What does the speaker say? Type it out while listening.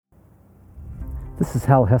This is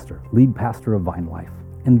Hal Hester, lead pastor of Vine Life,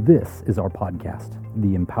 and this is our podcast,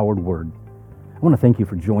 The Empowered Word. I want to thank you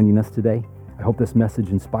for joining us today. I hope this message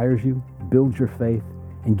inspires you, builds your faith,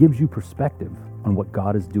 and gives you perspective on what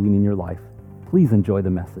God is doing in your life. Please enjoy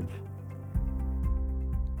the message.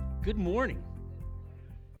 Good morning.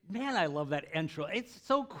 Man, I love that intro. It's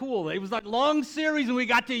so cool. It was like a long series, and we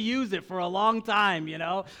got to use it for a long time, you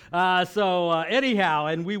know. Anyhow,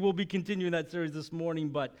 and we will be continuing that series this morning,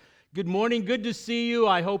 but good morning. Good to see you.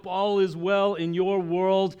 I hope all is well in your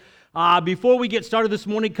world. Before we get started this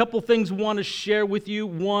morning, a couple things I want to share with you.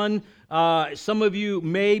 One, some of you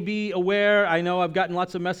may be aware. I know I've gotten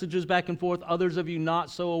lots of messages back and forth. Others of you not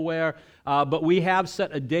so aware. But we have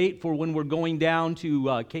set a date for when we're going down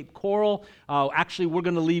to Cape Coral. Actually, we're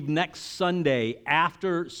going to leave next Sunday.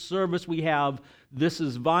 After service, we have This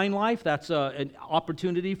is Vine Life. That's an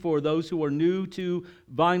opportunity for those who are new to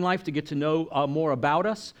Vine Life to get to know more about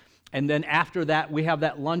us. And then after that, we have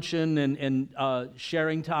that luncheon and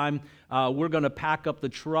sharing time. We're going to pack up the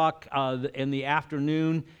truck in the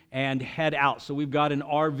afternoon and head out. So we've got an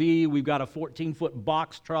RV, we've got a 14-foot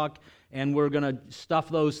box truck, and we're going to stuff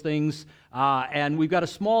those things. And we've got a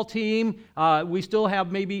small team. We still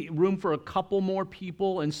have maybe room for a couple more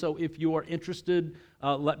people. And so if you are interested,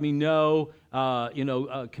 let me know.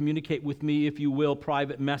 Communicate with me, if you will,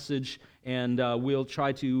 private message. And we'll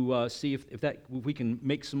try to see if we can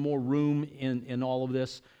make some more room in all of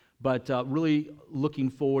this. But really looking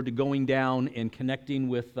forward to going down and connecting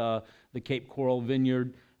with the Cape Coral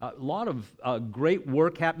Vineyard. A lot of great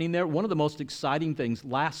work happening there. One of the most exciting things,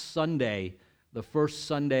 last Sunday, the first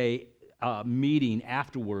Sunday meeting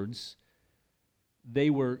afterwards,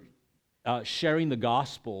 they were sharing the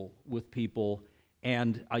gospel with people,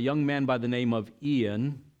 and a young man by the name of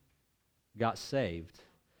Ian got saved.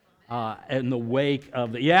 In the wake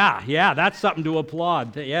of the, that's something to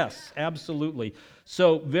applaud. Yes, absolutely.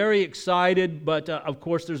 So very excited, but of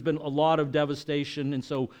course there's been a lot of devastation, and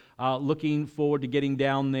so looking forward to getting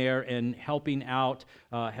down there and helping out.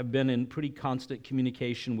 Have been in pretty constant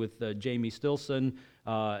communication with Jamie Stilson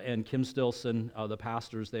and Kim Stilson, the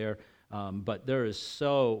pastors there. But there is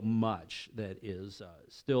so much that is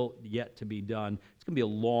still yet to be done. It's going to be a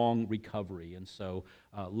long recovery, and so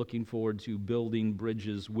looking forward to building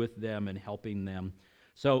bridges with them and helping them.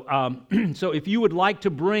 So, so if you would like to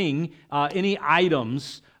bring any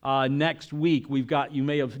items next week, we've got, you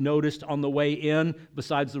may have noticed on the way in,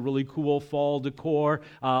 besides the really cool fall decor,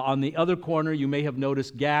 on the other corner you may have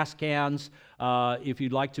noticed gas cans. If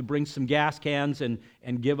you'd like to bring some gas cans and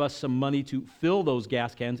give us some money to fill those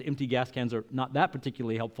gas cans. Empty gas cans are not that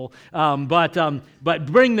particularly helpful, but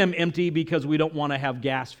bring them empty because we don't want to have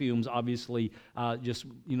gas fumes, obviously, just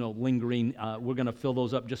lingering. We're going to fill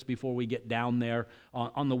those up just before we get down there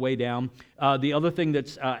on the way down. The other thing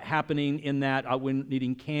that's happening in that, we're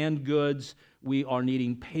needing canned goods. We are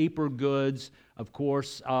needing paper goods. Of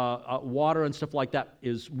course, water and stuff like that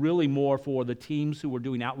is really more for the teams who are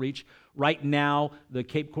doing outreach. Right now, the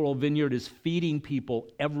Cape Coral Vineyard is feeding people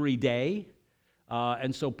every day.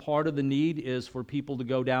 And so part of the need is for people to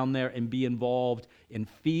go down there and be involved in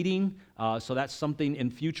feeding. So that's something in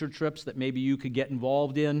future trips that maybe you could get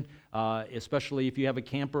involved in, especially if you have a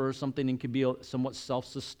camper or something and could be somewhat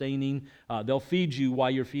self-sustaining. They'll feed you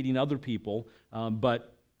while you're feeding other people,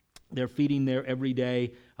 but they're feeding there every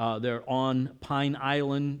day. They're on Pine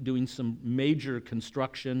Island doing some major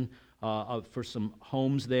construction for some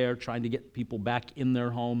homes there, trying to get people back in their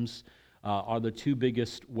homes. Are the two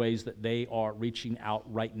biggest ways that they are reaching out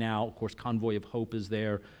right now. Of course, Convoy of Hope is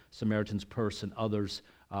there, Samaritan's Purse, and others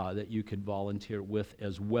that you could volunteer with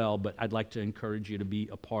as well. But I'd like to encourage you to be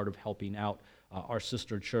a part of helping out our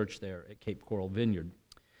sister church there at Cape Coral Vineyard.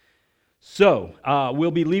 So,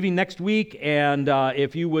 we'll be leaving next week, and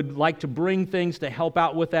if you would like to bring things to help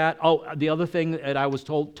out with that. Oh, the other thing that I was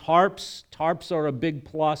told, tarps. Tarps are a big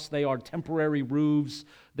plus. They are temporary roofs.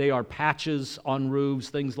 They are patches on roofs,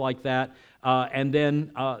 things like that. And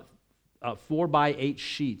then 4x8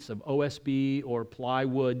 sheets of OSB or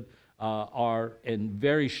plywood are in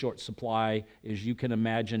very short supply. As you can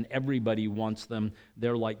imagine, everybody wants them.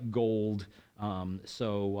 They're like gold.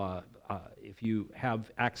 If you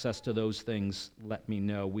have access to those things, let me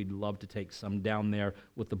know. We'd love to take some down there.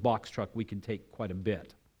 With the box truck, we can take quite a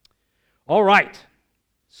bit. All right,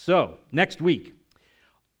 so next week.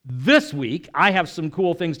 This week, I have some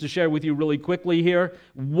cool things to share with you really quickly here.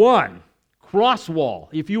 One, cross wall.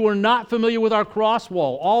 If you are not familiar with our cross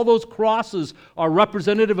wall, all those crosses are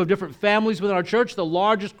representative of different families within our church, the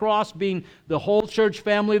largest cross being the whole church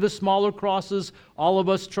family, the smaller crosses, all of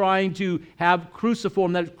us trying to have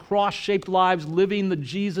cruciform, that cross-shaped lives, living the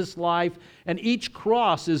Jesus life. And each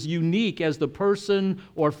cross is unique as the person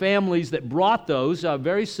or families that brought those,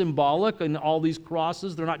 very symbolic in all these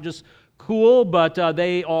crosses. They're not just cool, but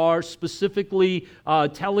they are specifically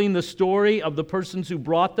telling the story of the persons who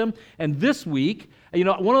brought them. And this week,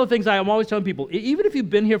 one of the things I'm always telling people, even if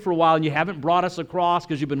you've been here for a while and you haven't brought us a cross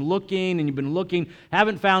because you've been looking,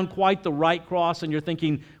 haven't found quite the right cross, and you're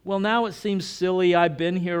thinking, well, now it seems silly, I've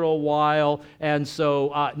been here a while, and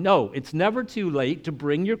so, no, it's never too late to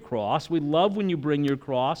bring your cross. We love when you bring your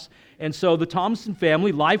cross. And so the Thompson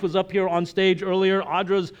family, Life was up here on stage earlier.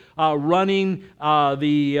 Audra's running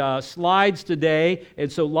the slides today.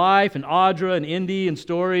 And so Life and Audra and Indy and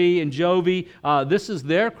Story and Jovi, this is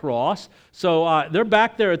their cross. So they're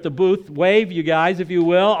back there at the booth. Wave, you guys, if you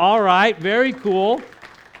will. All right, very cool.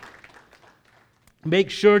 Make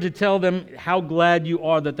sure to tell them how glad you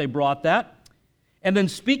are that they brought that. And then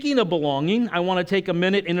speaking of belonging, I want to take a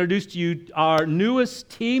minute and introduce to you our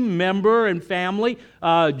newest team member and family.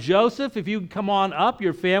 Joseph, if you come on up,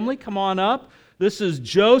 your family, come on up. This is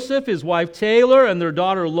Joseph, his wife Taylor, and their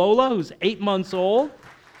daughter Lola, who's 8 months old.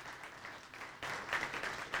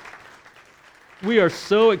 We are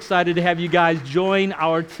so excited to have you guys join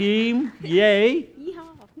our team. Yay.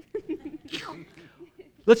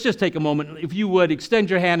 Let's just take a moment. If you would, extend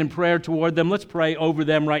your hand in prayer toward them. Let's pray over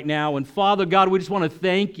them right now. And Father God, we just want to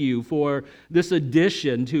thank you for this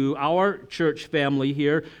addition to our church family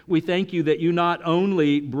here. We thank you that you not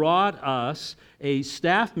only brought us a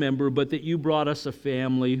staff member, but that you brought us a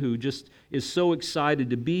family who just is so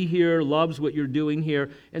excited to be here, loves what you're doing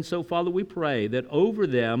here. And so, Father, we pray that over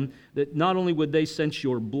them, that not only would they sense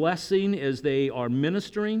your blessing as they are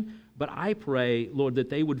ministering, but I pray, Lord, that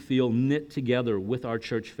they would feel knit together with our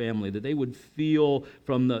church family, that they would feel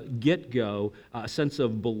from the get-go a sense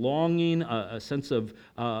of belonging, a sense of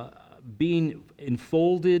being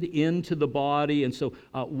enfolded into the body. And so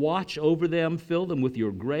watch over them, fill them with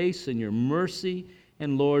your grace and your mercy.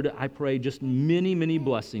 And Lord, I pray just many, many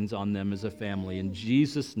blessings on them as a family. In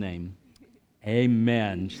Jesus' name,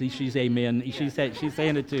 amen. See, she's amen. She's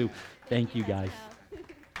saying it too. Thank you, guys.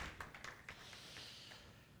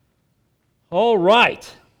 All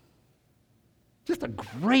right. Just a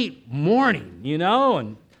great morning, and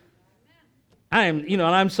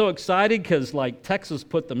I'm so excited because Texas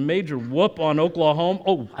put the major whoop on Oklahoma.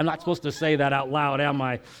 Oh, I'm not supposed to say that out loud, am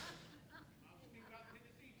I?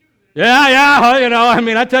 Yeah,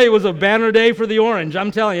 I tell you, it was a banner day for the Orange.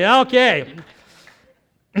 I'm telling you, okay.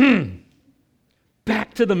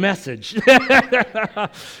 Back to the message.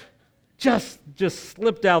 Just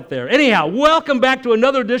slipped out there. Anyhow, welcome back to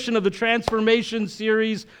another edition of the Transformation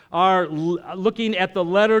series, looking at the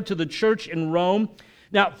letter to the church in Rome.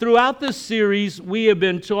 Now, throughout this series, we have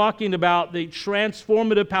been talking about the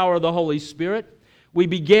transformative power of the Holy Spirit. We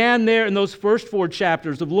began there in those first 4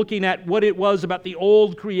 chapters of looking at what it was about the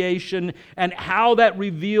old creation and how that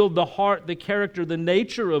revealed the heart, the character, the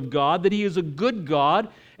nature of God, that He is a good God,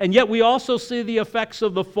 and yet we also see the effects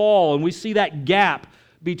of the fall, and we see that gap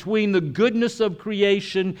between the goodness of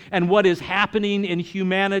creation and what is happening in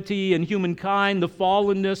humanity and humankind, the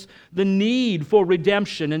fallenness, the need for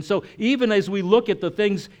redemption. And so even as we look at the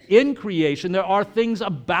things in creation, there are things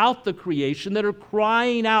about the creation that are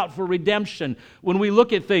crying out for redemption. When we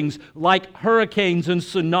look at things like hurricanes and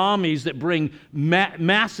tsunamis that bring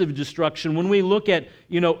massive destruction, when we look at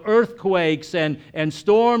earthquakes and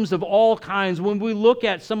storms of all kinds, when we look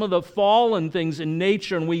at some of the fallen things in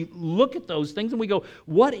nature and we look at those things and we go,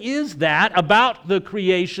 what is that about the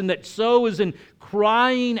creation that so is in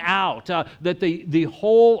crying out that the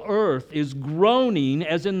whole earth is groaning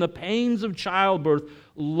as in the pains of childbirth,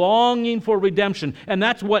 longing for redemption? And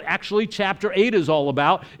that's what actually chapter 8 is all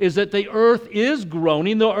about, is that the earth is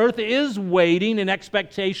groaning, the earth is waiting in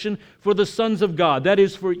expectation for the sons of God. That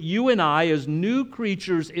is for you and I as new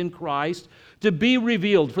creatures in Christ to be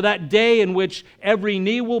revealed, for that day in which every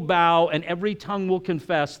knee will bow and every tongue will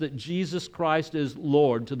confess that Jesus Christ is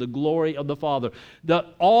Lord, to the glory of the Father.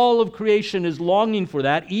 All of creation is longing for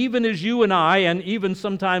that, even as you and I, and even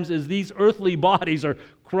sometimes as these earthly bodies are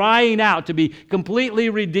crying out to be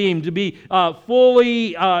completely redeemed, to be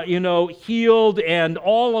fully, healed and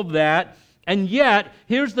all of that. And yet,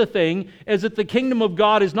 here's the thing, is that the kingdom of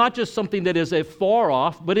God is not just something that is far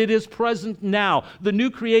off, but it is present now. The new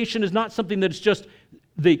creation is not something that's just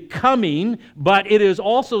the coming, but it is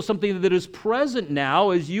also something that is present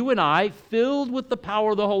now as you and I, filled with the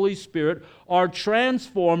power of the Holy Spirit, are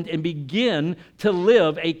transformed and begin to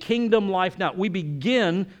live a kingdom life now. We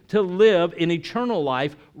begin to live an eternal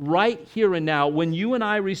life right here and now. When you and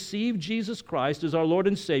I receive Jesus Christ as our Lord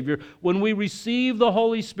and Savior, when we receive the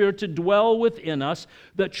Holy Spirit to dwell within us,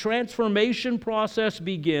 the transformation process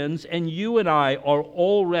begins, and you and I are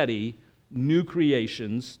already new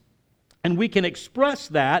creations. And we can express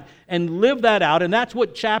that and live that out. And that's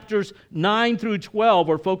what chapters 9 through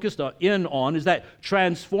 12 are focused in on, is that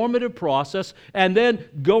transformative process. And then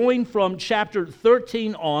going from chapter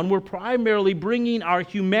 13 on, we're primarily bringing our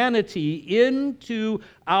humanity into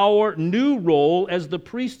our new role as the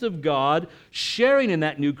priest of God, sharing in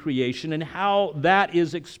that new creation and how that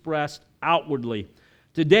is expressed outwardly.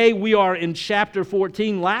 Today we are in chapter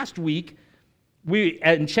 14. Last week,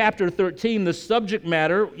 in chapter 13, the subject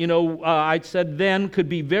matter, I said then could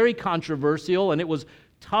be very controversial, and it was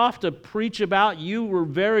tough to preach about. You were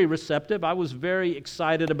very receptive. I was very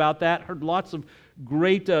excited about that. Heard lots of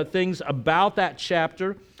great things about that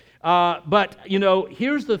chapter. But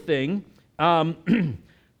here's the thing.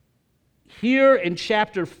 Here in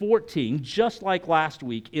chapter 14, just like last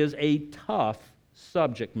week, is a tough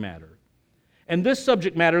subject matter. And this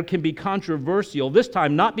subject matter can be controversial, this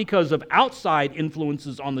time not because of outside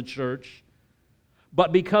influences on the church,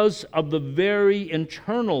 but because of the very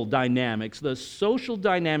internal dynamics, the social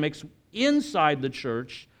dynamics inside the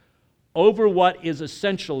church over what is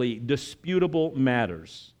essentially disputable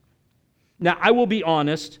matters. Now, I will be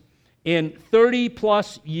honest, in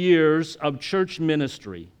 30-plus years of church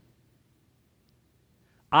ministry,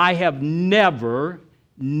 I have never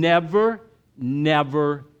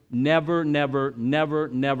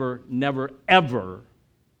ever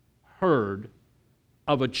heard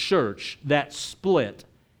of a church that split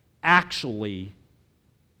actually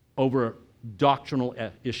over doctrinal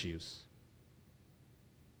issues.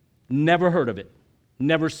 Never heard of it.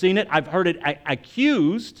 Never seen it. I've heard it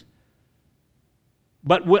accused,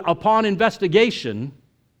 but upon investigation,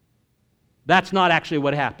 that's not actually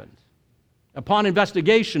what happened. Upon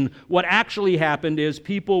investigation, what actually happened is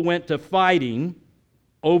people went to fighting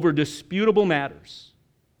over disputable matters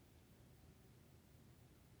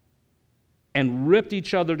and ripped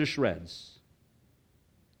each other to shreds.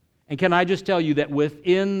 And can I just tell you that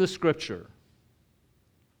within the Scripture,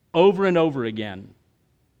 over and over again,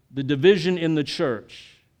 the division in the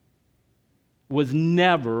church was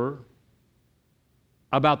never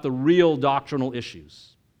about the real doctrinal issues.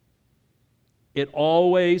 It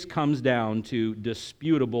always comes down to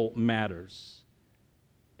disputable matters.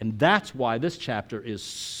 And that's why this chapter is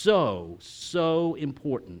so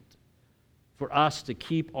important for us to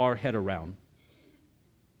keep our head around.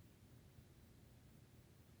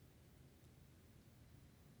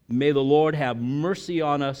 May the Lord have mercy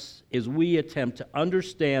on us as we attempt to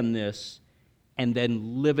understand this and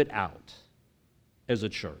then live it out as a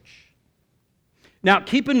church. Now,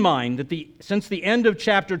 keep in mind that since the end of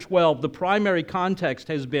chapter 12, the primary context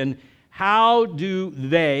has been how do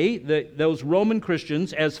those Roman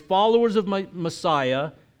Christians, as followers of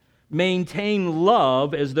Messiah, maintain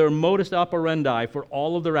love as their modus operandi for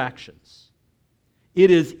all of their actions.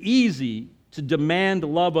 It is easy to demand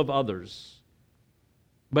love of others,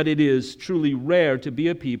 but it is truly rare to be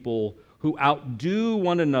a people who outdo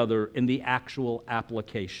one another in the actual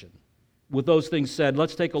application. With those things said,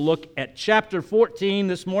 let's take a look at chapter 14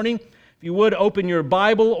 this morning. If you would, open your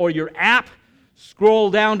Bible or your app, scroll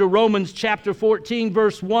down to Romans chapter 14,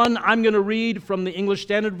 verse 1. I'm going to read from the English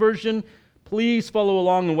Standard Version. Please follow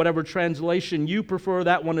along in whatever translation you prefer.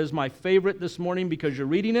 That one is my favorite this morning because you're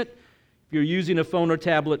reading it. If you're using a phone or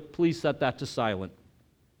tablet, please set that to silent.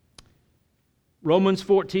 Romans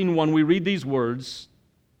 14:1, we read these words,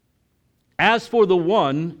 "As for the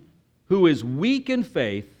one who is weak in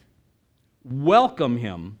faith, welcome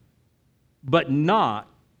him, but not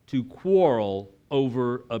to quarrel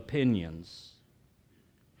over opinions.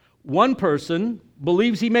 One person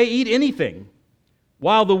believes he may eat anything,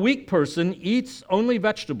 while the weak person eats only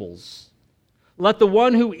vegetables. Let not the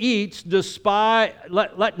one who eats despise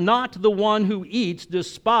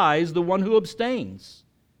the one who abstains.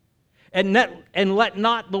 And let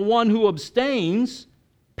not the one who abstains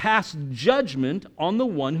pass judgment on the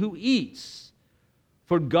one who eats,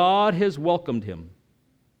 for God has welcomed him.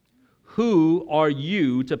 Who are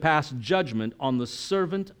you to pass judgment on the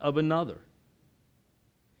servant of another?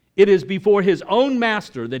 It is before his own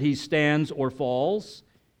master that he stands or falls,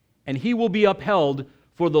 and he will be upheld,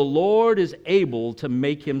 for the Lord is able to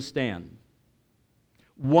make him stand.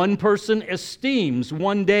 One person esteems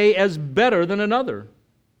one day as better than another,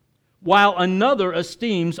 while another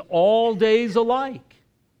esteems all days alike.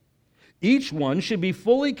 Each one should be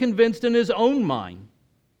fully convinced in his own mind.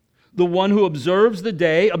 The one who observes the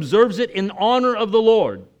day observes it in honor of the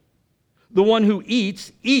Lord. The one who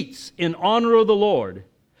eats, eats in honor of the Lord,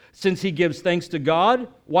 since he gives thanks to God,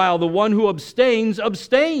 while the one who abstains,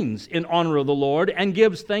 abstains in honor of the Lord and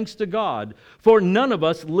gives thanks to God. For none of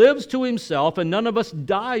us lives to himself, and none of us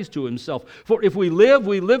dies to himself. For if we live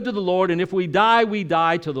to the Lord, and if we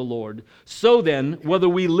die to the Lord. So then, whether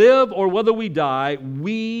we live or whether we die,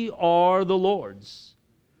 we are the Lord's.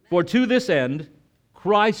 For to this end,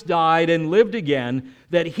 Christ died and lived again,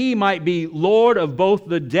 that he might be Lord of both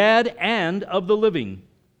the dead and of the living.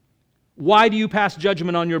 Why do you pass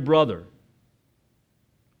judgment on your brother?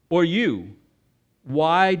 Or you,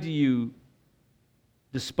 why do you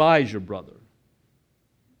despise your brother?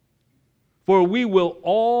 For we will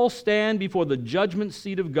all stand before the judgment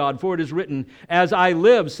seat of God. For it is written, as I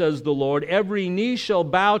live, says the Lord, every knee shall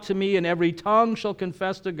bow to me, and every tongue shall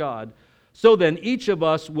confess to God. So then each of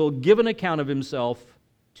us will give an account of himself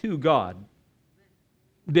to God.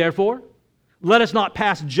 Therefore, let us not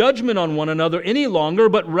pass judgment on one another any longer,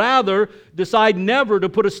 but rather decide never to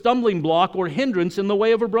put a stumbling block or hindrance in the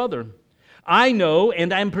way of a brother. I know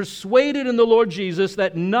and I am persuaded in the Lord Jesus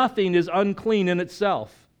that nothing is unclean in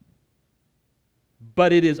itself,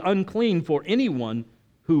 but it is unclean for anyone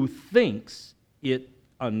who thinks it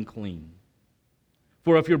unclean.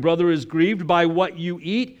 For if your brother is grieved by what you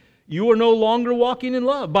eat, you are no longer walking in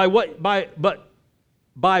love by what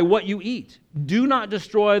you eat. Do not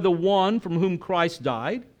destroy the one from whom Christ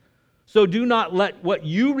died. So do not let what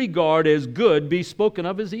you regard as good be spoken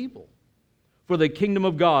of as evil. For the kingdom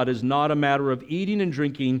of God is not a matter of eating and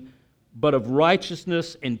drinking, but of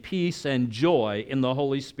righteousness and peace and joy in the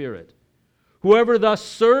Holy Spirit. Whoever thus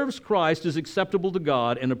serves Christ is acceptable to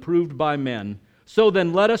God and approved by men. So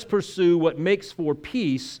then let us pursue what makes for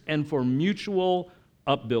peace and for mutual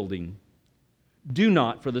upbuilding. Do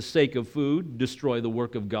not, for the sake of food, destroy the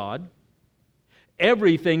work of God.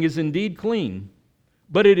 Everything is indeed clean,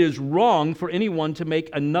 but it is wrong for anyone to make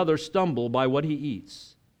another stumble by what he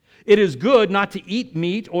eats. It is good not to eat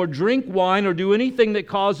meat or drink wine or do anything that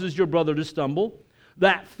causes your brother to stumble.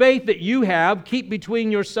 That faith that you have, keep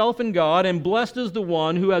between yourself and God, and blessed is the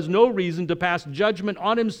one who has no reason to pass judgment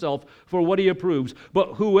on himself for what he approves.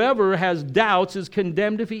 But whoever has doubts is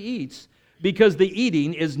condemned if he eats, because the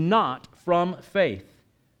eating is not from faith.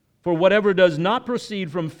 For whatever does not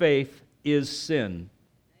proceed from faith is sin.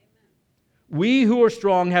 We who are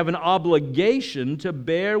strong have an obligation to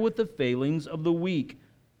bear with the failings of the weak,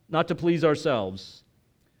 not to please ourselves.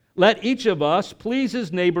 Let each of us please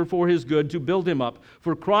his neighbor for his good, to build him up.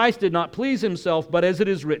 For Christ did not please himself, but as it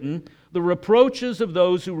is written, the reproaches of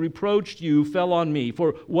those who reproached you fell on me.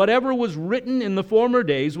 For whatever was written in the former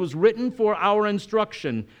days was written for our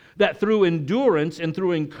instruction, that through endurance and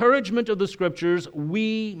through encouragement of the Scriptures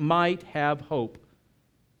we might have hope.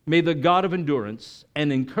 May the God of endurance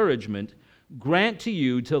and encouragement grant to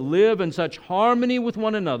you to live in such harmony with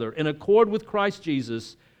one another, in accord with Christ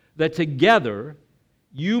Jesus, that together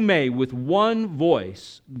you may with one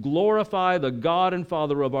voice glorify the God and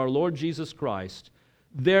Father of our Lord Jesus Christ.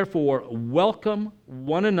 Therefore, welcome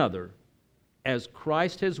one another as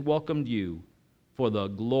Christ has welcomed you for the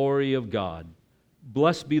glory of God.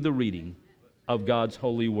 Blessed be the reading of God's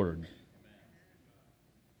holy word.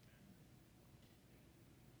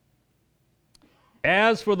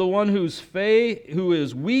 As for the one who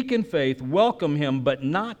is weak in faith, welcome him, but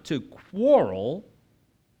not to quarrel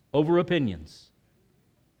over opinions.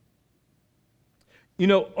 You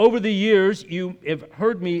know, over the years, you have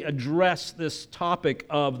heard me address this topic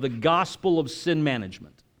of the gospel of sin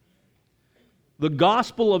management. The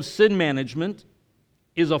gospel of sin management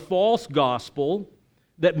is a false gospel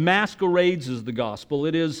that masquerades as the gospel.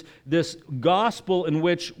 It is this gospel in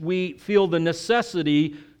which we feel the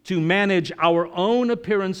necessity to manage our own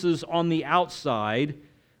appearances on the outside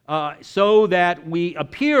so that we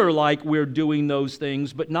appear like we're doing those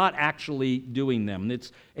things, but not actually doing them.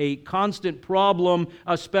 It's a constant problem,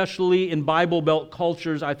 especially in Bible Belt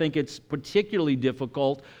cultures. I think it's particularly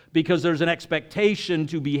difficult because there's an expectation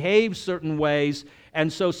to behave certain ways,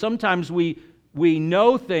 and so sometimes we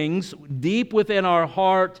know things deep within our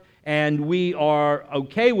heart, and we are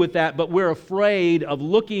okay with that, but we're afraid of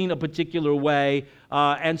looking a particular way,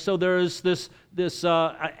 and so there's this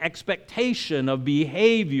expectation of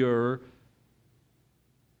behavior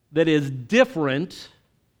that is different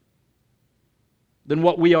than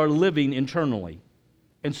what we are living internally.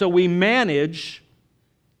 And so we manage,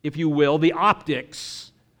 if you will, the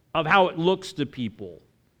optics of how it looks to people.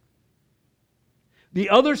 The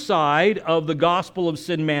other side of the gospel of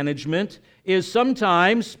sin management is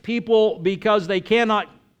sometimes people, because they cannot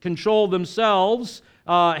control themselves,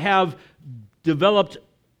 have developed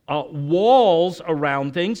walls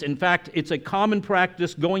around things. In fact, it's a common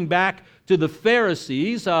practice going back to the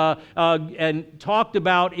Pharisees and talked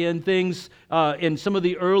about in things in some of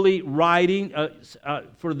the early writing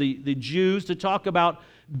for the Jews to talk about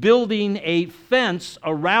building a fence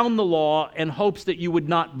around the law in hopes that you would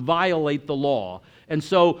not violate the law. And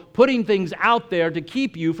so putting things out there to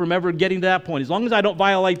keep you from ever getting to that point. As long as I don't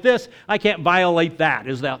violate this, I can't violate that,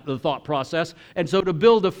 is that the thought process. And so to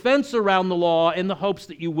build a fence around the law in the hopes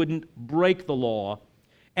that you wouldn't break the law.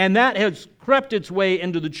 And that has crept its way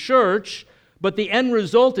into the church, but the end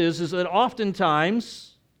result is that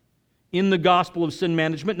oftentimes in the gospel of sin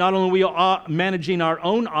management, not only are we managing our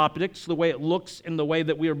own optics, the way it looks and the way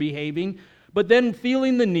that we are behaving, but then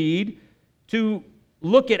feeling the need to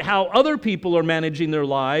look at how other people are managing their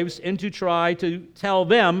lives and to try to tell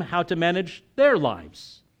them how to manage their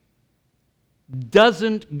lives.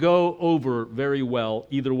 Doesn't go over very well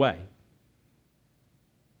either way.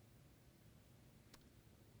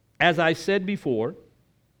 As I said before,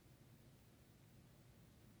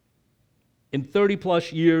 in 30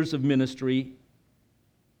 plus years of ministry,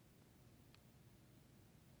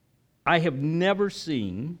 I have never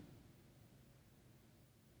seen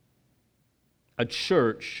a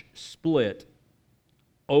church split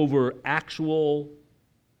over actual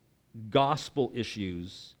gospel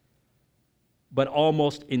issues, but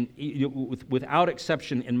almost without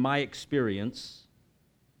exception in my experience,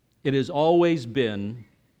 it has always been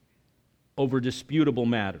over disputable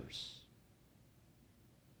matters.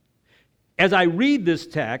 As I read this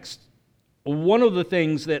text, one of the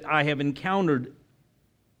things that I have encountered,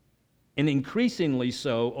 and increasingly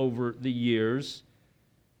so over the years,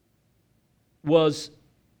 was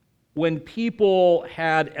when people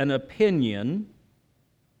had an opinion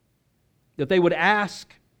that they would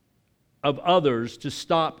ask of others to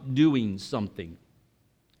stop doing something,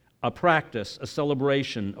 a practice, a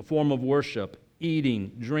celebration, a form of worship,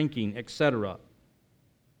 eating, drinking, etc.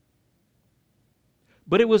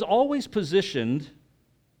 But it was always positioned,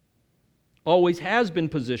 always has been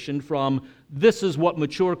positioned from, this is what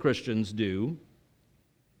mature Christians do,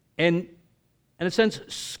 and in a sense,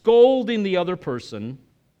 scolding the other person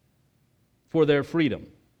for their freedom.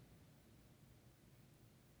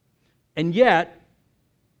 And yet,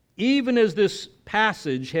 even as this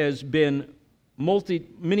passage has been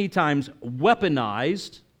many times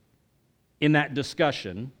weaponized in that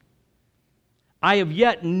discussion, I have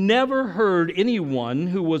yet never heard anyone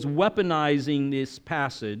who was weaponizing this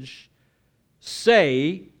passage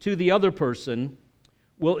say to the other person,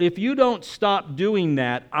 well, if you don't stop doing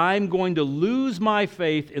that, I'm going to lose my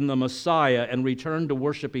faith in the Messiah and return to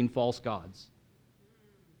worshiping false gods.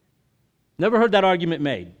 Never heard that argument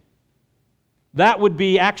made. That would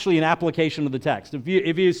be actually an application of the text. If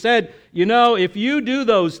you said, if you do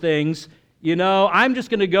those things, I'm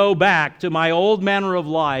just going to go back to my old manner of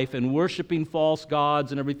life and worshiping false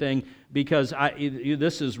gods and everything because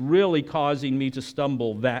this is really causing me to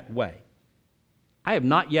stumble that way. I have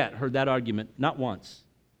not yet heard that argument, not once.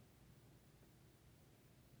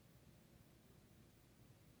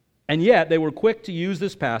 And yet, they were quick to use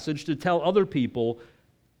this passage to tell other people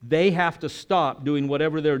they have to stop doing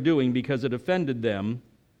whatever they're doing because it offended them,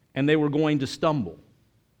 and they were going to stumble.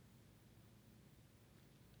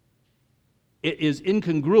 It is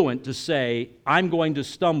incongruent to say, I'm going to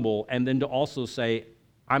stumble, and then to also say,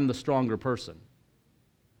 I'm the stronger person.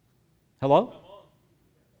 Hello?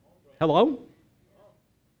 Hello?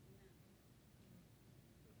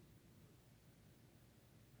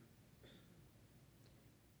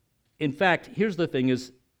 In fact, here's the thing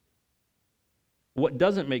is, what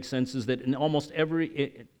doesn't make sense is that in almost I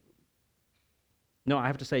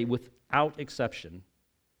have to say without exception,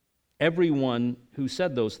 everyone who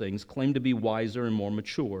said those things claimed to be wiser and more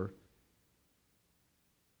mature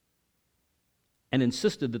and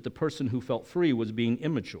insisted that the person who felt free was being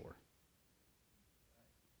immature.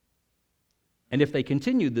 And if they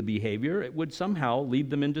continued the behavior, it would somehow lead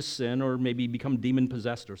them into sin or maybe become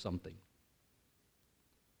demon-possessed or something.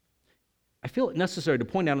 I feel it necessary to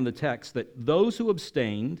point out in the text that those who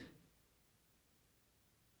abstained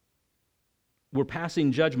were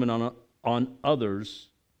passing judgment on others,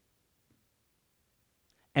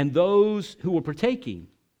 and those who were partaking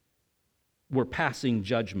were passing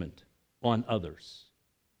judgment on others.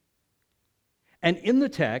 And in the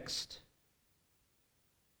text,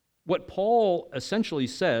 what Paul essentially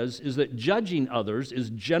says is that judging others is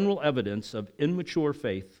general evidence of immature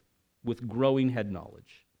faith with growing head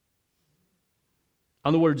knowledge. In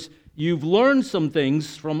other words, you've learned some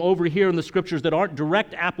things from over here in the Scriptures that aren't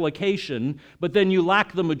direct application, but then you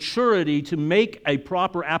lack the maturity to make a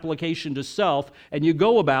proper application to self, and you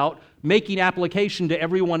go about making application to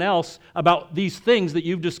everyone else about these things that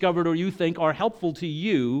you've discovered or you think are helpful to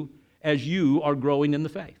you as you are growing in the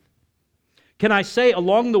faith. Can I say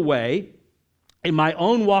along the way, in my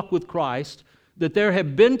own walk with Christ, that there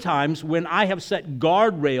have been times when I have set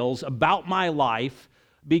guardrails about my life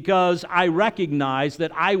because I recognized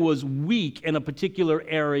that I was weak in a particular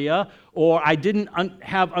area, or I didn't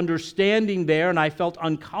have understanding there, and I felt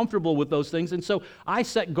uncomfortable with those things. And so I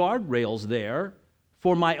set guardrails there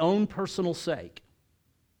for my own personal sake.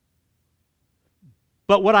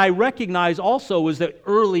 But what I recognize also is that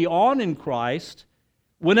early on in Christ,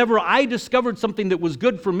 whenever I discovered something that was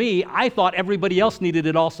good for me, I thought everybody else needed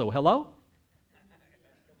it also. Hello?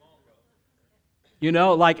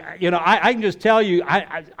 I can just tell you,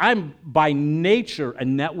 I'm by nature a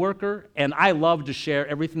networker, and I love to share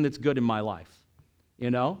everything that's good in my life,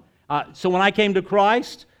 So when I came to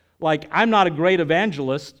Christ, I'm not a great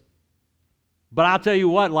evangelist, but I'll tell you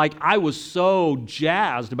what, I was so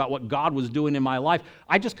jazzed about what God was doing in my life,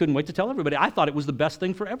 I just couldn't wait to tell everybody. I thought it was the best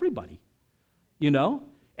thing for everybody,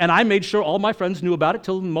 And I made sure all my friends knew about it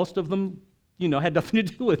till most of them had nothing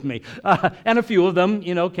to do with me. And a few of them,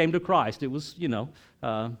 came to Christ. It was,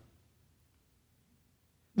 the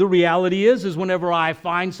reality is whenever I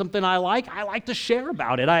find something I like to share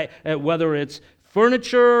about it. Whether it's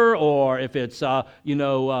furniture or if it's,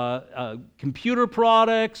 computer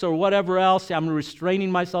products or whatever else. I'm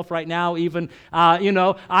restraining myself right now even.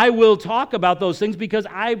 I will talk about those things because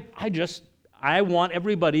I want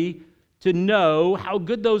everybody to know how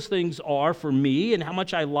good those things are for me and how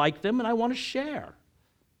much I like them, and I want to share.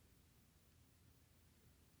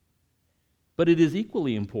 But it is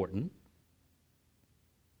equally important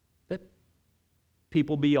that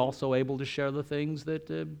people be also able to share the things that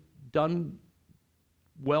have done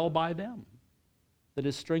well by them, that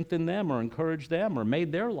has strengthened them or encouraged them or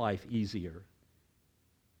made their life easier.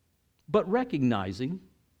 But recognizing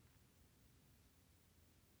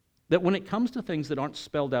that when it comes to things that aren't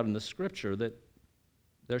spelled out in the Scripture, that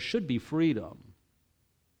there should be freedom.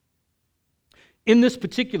 In this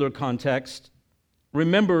particular context,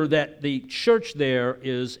 remember that the church there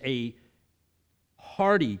is a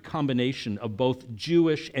hearty combination of both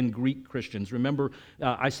Jewish and Greek Christians. Remember,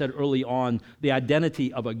 I said early on, the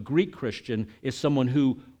identity of a Greek Christian is someone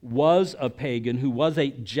who was a pagan, who was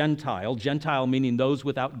a Gentile meaning those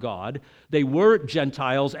without God. They were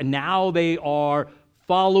Gentiles, and now they are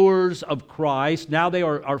followers of Christ. Now they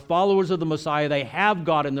are followers of the Messiah. They have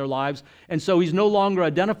God in their lives. And so he's no longer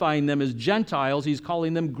identifying them as Gentiles. He's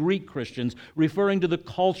calling them Greek Christians, referring to the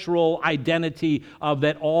cultural identity of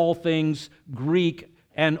that all things Greek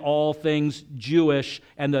and all things Jewish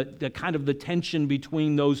and the kind of the tension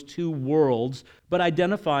between those two worlds, but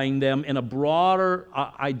identifying them in a broader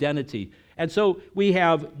identity. And so we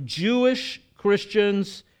have Jewish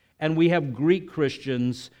Christians and we have Greek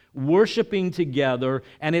Christians worshiping together,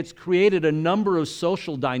 and it's created a number of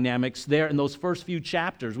social dynamics there in those first few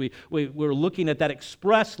chapters. We're looking at that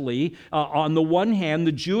expressly. On the one hand,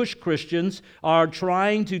 the Jewish Christians are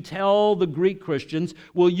trying to tell the Greek Christians,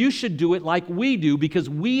 well, you should do it like we do because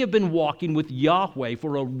we have been walking with Yahweh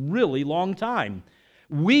for a really long time.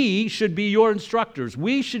 We should be your instructors.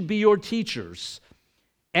 We should be your teachers.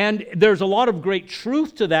 And there's a lot of great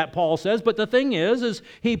truth to that, Paul says, but the thing is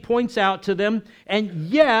he points out to them, and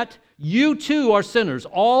yet you too are sinners.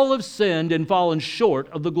 All have sinned and fallen short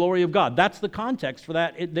of the glory of God. That's the context for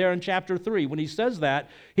that there in chapter 3. When he says that,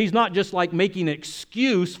 he's not just like making an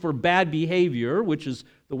excuse for bad behavior, which is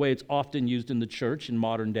the way it's often used in the church in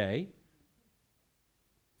modern day.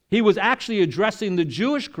 He was actually addressing the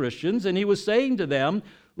Jewish Christians, and he was saying to them,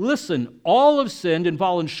 listen, all have sinned and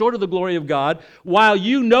fallen short of the glory of God. While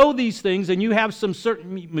you know these things and you have some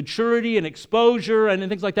certain maturity and exposure and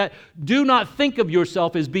things like that, do not think of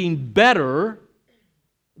yourself as being better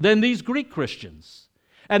than these Greek Christians.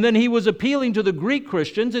 And then he was appealing to the Greek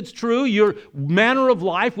Christians. It's true, your manner of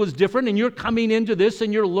life was different, and you're coming into this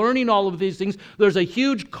and you're learning all of these things. There's a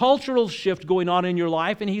huge cultural shift going on in your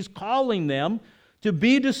life, and he's calling them to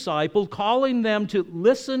be discipled, calling them to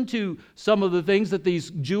listen to some of the things that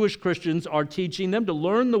these Jewish Christians are teaching them, to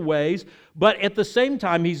learn the ways, but at the same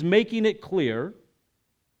time, he's making it clear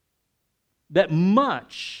that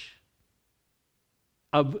much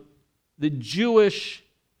of the Jewish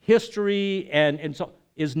history and so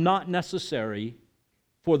is not necessary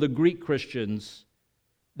for the Greek Christians,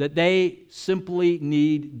 that they simply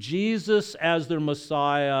need Jesus as their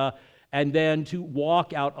Messiah and then to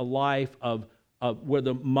walk out a life of where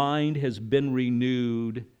the mind has been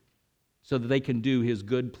renewed so that they can do His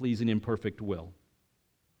good, pleasing, and perfect will.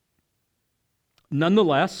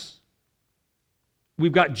 Nonetheless,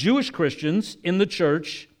 we've got Jewish Christians in the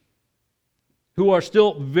church who are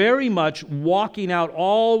still very much walking out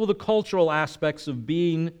all of the cultural aspects of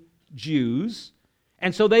being Jews,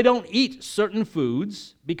 and so they don't eat certain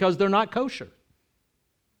foods because they're not kosher.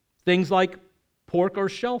 Things like pork or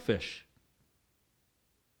shellfish.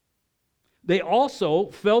 They also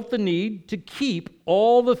felt the need to keep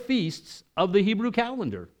all the feasts of the Hebrew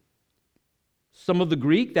calendar. Some of the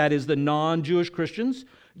Greek, that is the non-Jewish Christians,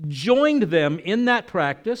 joined them in that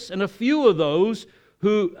practice, and a few of those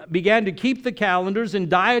who began to keep the calendars and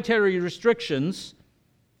dietary restrictions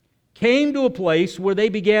came to a place where they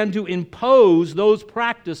began to impose those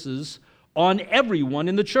practices on everyone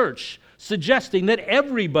in the church, suggesting that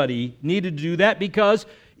everybody needed to do that because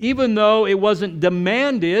even though it wasn't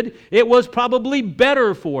demanded, it was probably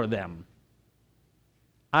better for them,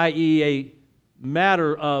 i.e. a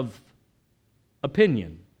matter of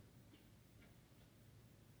opinion.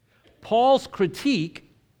 Paul's critique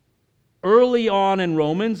early on in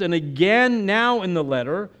Romans, and again now in the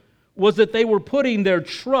letter, was that they were putting their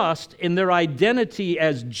trust in their identity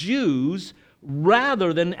as Jews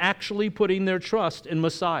rather than actually putting their trust in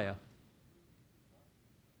Messiah.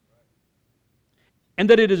 And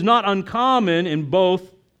that it is not uncommon in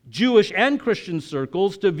both Jewish and Christian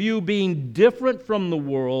circles to view being different from the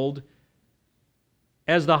world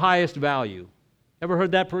as the highest value. Ever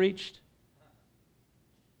heard that preached?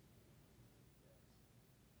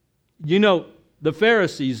 You know, the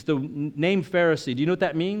Pharisees, the name Pharisee, do you know what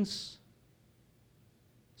that means?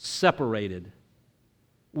 Separated.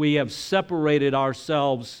 We have separated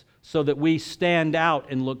ourselves so that we stand out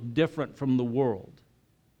and look different from the world.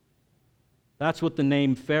 That's what the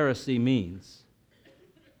name Pharisee means.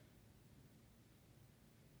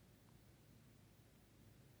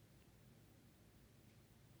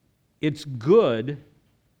 It's good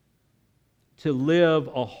to live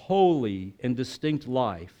a holy and distinct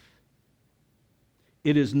life.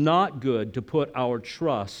 It is not good to put our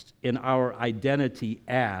trust in our identity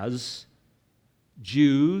as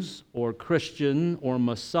Jews or Christian or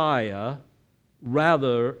Messiah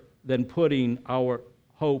rather than putting our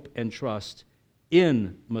hope and trust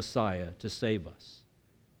in Messiah to save us.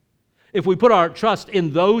 If we put our trust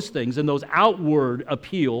in those things, in those outward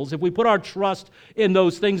appeals, if we put our trust in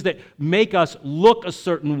those things that make us look a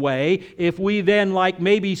certain way, if we then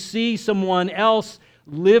maybe see someone else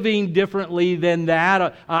living differently than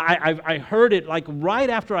that. I heard it right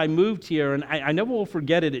after I moved here, and I never will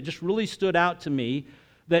forget it. It just really stood out to me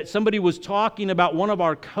that somebody was talking about one of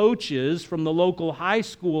our coaches from the local high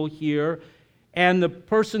school here, and the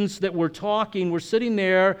persons that were talking were sitting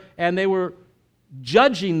there, and they were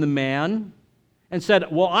judging the man and said,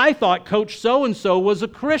 well, I thought Coach so-and-so was a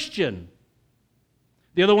Christian.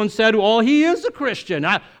 The other one said, well, he is a Christian.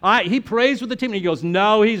 He prays with the team. And he goes,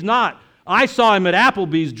 no, he's not. I saw him at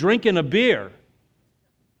Applebee's drinking a beer.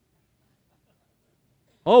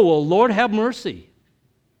 Oh, well, Lord have mercy.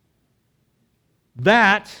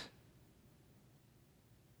 That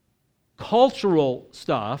cultural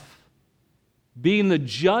stuff being the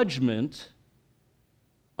judgment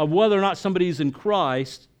of whether or not somebody's in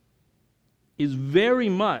Christ is very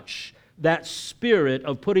much that spirit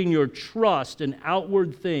of putting your trust in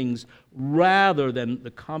outward things rather than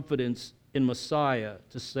the confidence in Messiah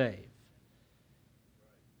to save.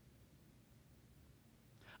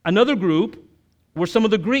 Another group were some of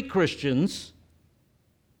the Greek Christians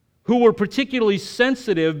who were particularly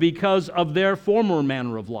sensitive because of their former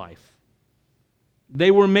manner of life. They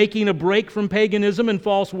were making a break from paganism and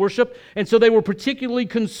false worship, and so they were particularly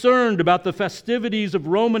concerned about the festivities of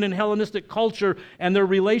Roman and Hellenistic culture and their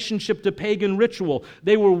relationship to pagan ritual.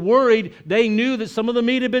 They were worried. They knew that some of the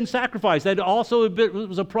meat had been sacrificed. That also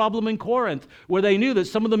was a problem in Corinth, where they knew that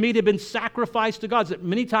some of the meat had been sacrificed to gods. That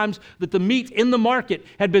many times that the meat in the market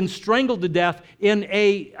had been strangled to death in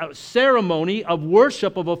a ceremony of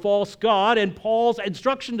worship of a false god, and Paul's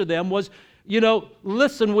instruction to them was,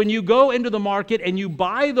 listen, when you go into the market and you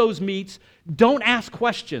buy those meats, don't ask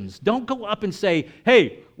questions. Don't go up and say,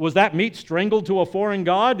 hey, was that meat strangled to a foreign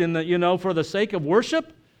god for the sake of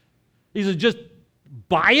worship? He says, just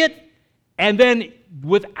buy it, and then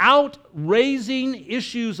without raising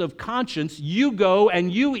issues of conscience, you go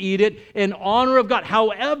and you eat it in honor of God.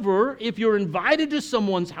 However, if you're invited to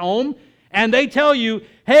someone's home and they tell you,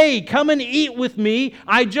 hey, come and eat with me,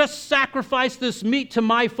 I just sacrificed this meat to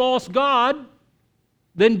my false god,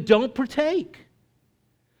 then don't partake.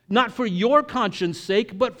 not for your conscience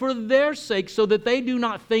sake, but for their sake, so that they do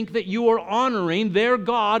not think that you are honoring their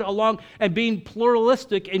God along and being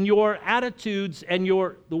pluralistic in your attitudes and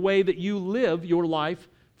the way that you live your life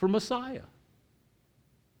for Messiah.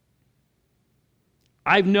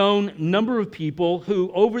 I've known a number of people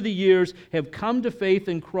who over the years have come to faith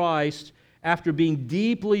in Christ after being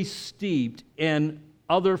deeply steeped in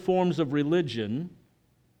other forms of religion.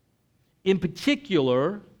 In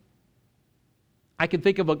particular, I can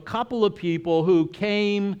think of a couple of people who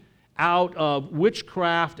came out of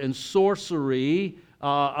witchcraft and sorcery,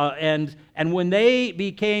 and when they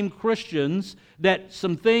became Christians, that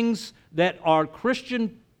some things that are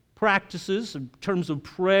Christian practices in terms of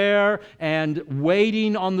prayer and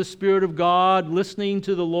waiting on the Spirit of God, listening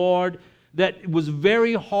to the Lord, that it was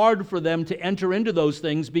very hard for them to enter into those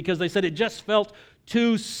things because they said it just felt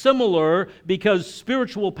too similar, because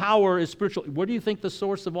spiritual power is spiritual. Where do you think the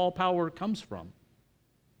source of all power comes from?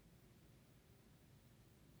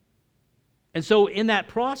 And so in that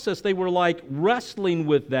process, they were like wrestling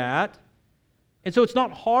with that. And so it's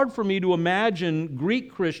not hard for me to imagine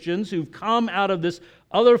Greek Christians who've come out of this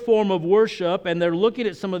other form of worship, and they're looking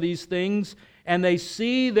at some of these things, and they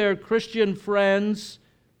see their Christian friends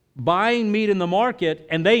buying meat in the market,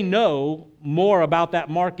 and they know more about that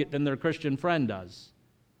market than their Christian friend does.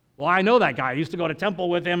 Well, I know that guy. I used to go to temple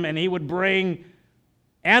with him, and he would bring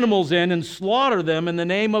animals in and slaughter them in the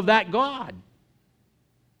name of that god.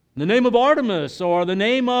 In the name of Artemis, or the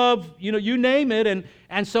name of, you name it.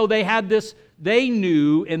 And so they had this, they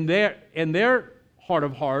knew in their heart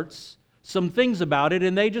of hearts some things about it,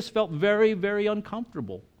 and they just felt very, very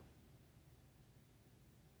uncomfortable.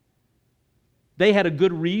 They had a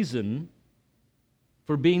good reason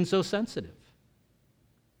for being so sensitive.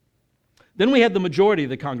 Then we had the majority of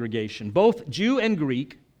the congregation, both Jew and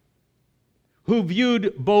Greek, who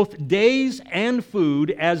viewed both days and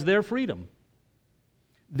food as their freedom.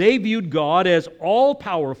 They viewed God as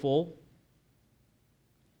all-powerful,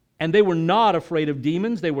 and they were not afraid of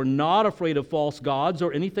demons. They were not afraid of false gods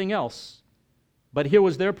or anything else. But here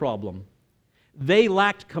was their problem. They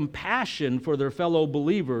lacked compassion for their fellow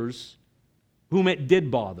believers whom it did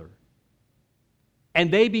bother. And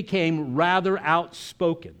they became rather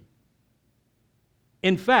outspoken.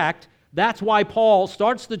 In fact, that's why Paul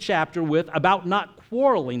starts the chapter with about not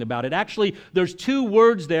quarreling about it. Actually, there's two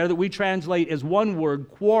words there that we translate as one word,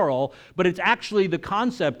 quarrel, but it's actually, the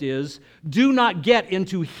concept is, do not get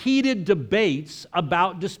into heated debates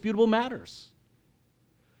about disputable matters.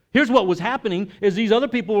 Here's what was happening, is these other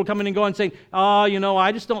people were coming and going and saying,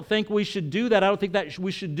 I just don't think we should do that. I don't think that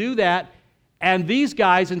we should do that. And these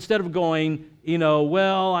guys, instead of going,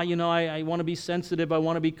 I want to be sensitive, I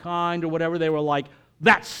want to be kind, or whatever, they were like,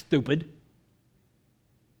 that's stupid.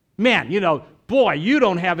 Man, boy, you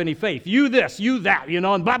don't have any faith. You this, you that,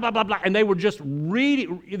 and blah, blah, blah, blah. And they were just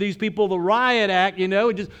reading, these people, the riot act,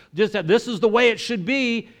 just that this is the way it should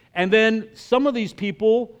be. And then some of these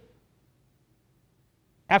people,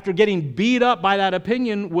 after getting beat up by that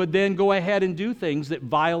opinion, would then go ahead and do things that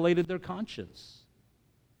violated their conscience.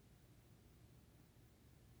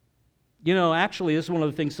 Actually, this is one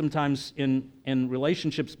of the things sometimes in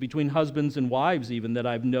relationships between husbands and wives even that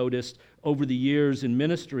I've noticed over the years in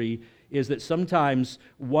ministry, is that sometimes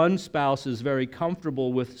one spouse is very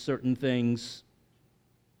comfortable with certain things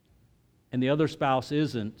and the other spouse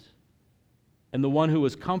isn't. And the one who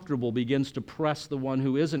is comfortable begins to press the one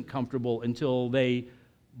who isn't comfortable until they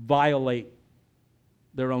violate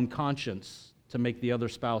their own conscience to make the other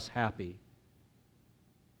spouse happy.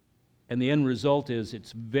 And the end result is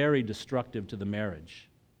it's very destructive to the marriage.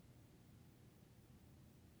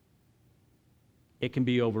 It can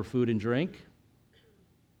be over food and drink.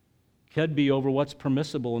 Could be over what's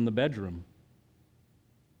permissible in the bedroom.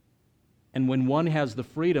 And when one has the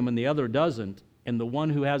freedom and the other doesn't, and the one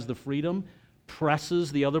who has the freedom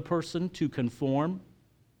presses the other person to conform,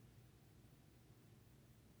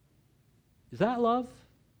 is that love?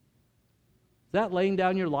 Is that laying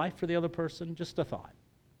down your life for the other person? Just a thought.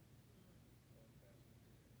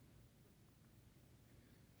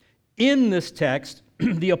 In this text,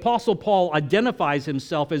 the Apostle Paul identifies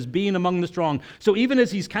himself as being among the strong. So even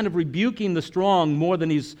as he's kind of rebuking the strong more than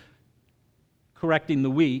he's correcting the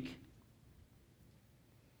weak,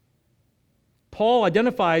 Paul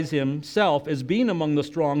identifies himself as being among the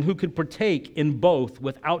strong who could partake in both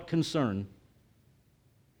without concern.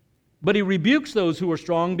 But he rebukes those who are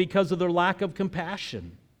strong because of their lack of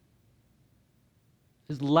compassion,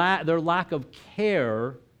 their lack of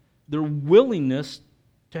care, their willingness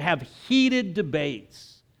to have heated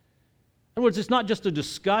debates. In other words, it's not just a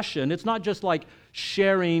discussion. It's not just like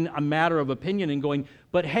sharing a matter of opinion and going,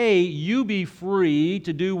 but hey, you be free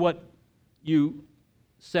to do what you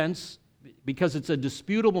sense, because it's a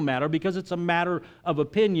disputable matter, because it's a matter of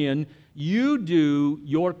opinion. You do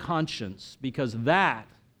your conscience, because that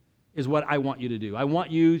is what I want you to do. I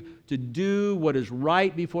want you to do what is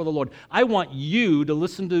right before the Lord. I want you to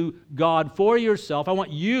listen to God for yourself. I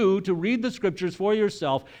want you to read the Scriptures for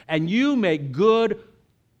yourself, and you make good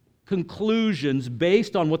conclusions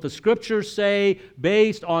based on what the Scriptures say,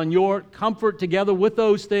 based on your comfort together with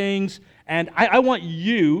those things. And I want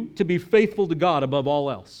you to be faithful to God above all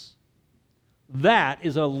else. That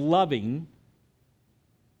is a loving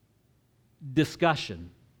discussion.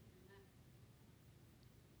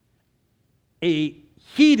 A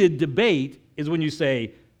heated debate is when you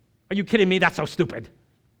say, "Are you kidding me? That's so stupid."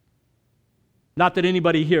 Not that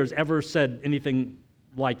anybody here has ever said anything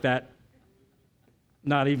like that.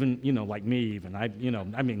 Not even, like me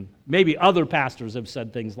even. Maybe other pastors have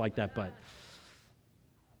said things like that, but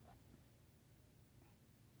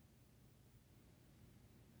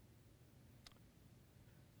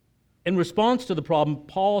in response to the problem,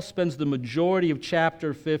 Paul spends the majority of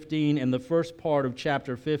chapter 15 and the first part of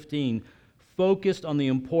chapter 15 focused on the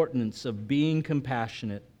importance of being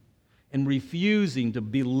compassionate and refusing to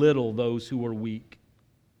belittle those who are weak.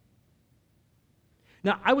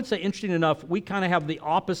 Now, I would say, interesting enough, we kind of have the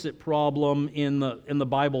opposite problem in the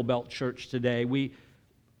Bible Belt church today.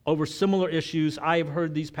 Over similar issues, I have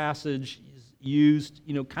heard these passages used,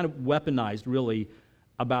 kind of weaponized, really,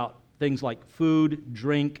 about things like food,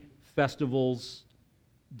 drink, festivals,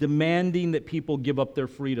 demanding that people give up their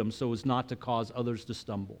freedom so as not to cause others to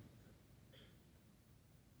stumble.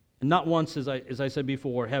 And not once, as I said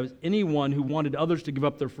before, has anyone who wanted others to give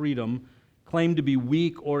up their freedom claimed to be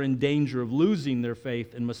weak or in danger of losing their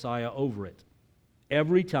faith in Messiah over it.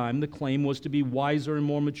 Every time the claim was to be wiser and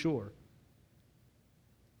more mature.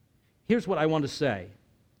 Here's what I want to say.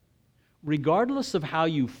 Regardless of how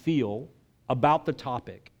you feel about the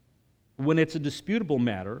topic, when it's a disputable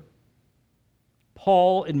matter,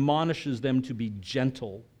 Paul admonishes them to be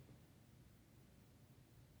gentle.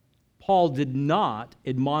 Paul did not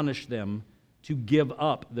admonish them to give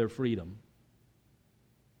up their freedom.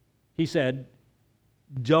 He said,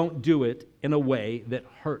 don't do it in a way that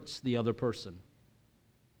hurts the other person.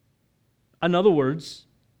 In other words,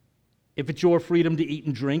 if it's your freedom to eat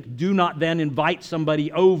and drink, do not then invite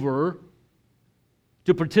somebody over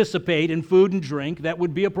to participate in food and drink that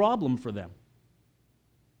would be a problem for them.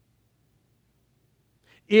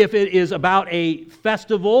 If it is about a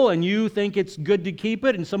festival and you think it's good to keep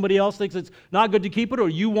it and somebody else thinks it's not good to keep it, or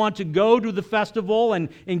you want to go to the festival and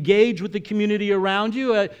engage with the community around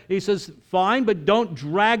you, he says, fine, but don't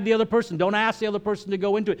drag the other person. Don't ask the other person to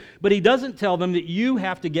go into it. But he doesn't tell them that you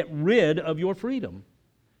have to get rid of your freedom.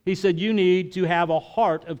 He said you need to have a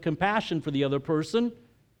heart of compassion for the other person.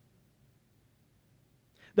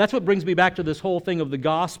 That's what brings me back to this whole thing of the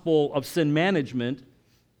gospel of sin management.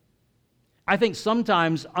 I think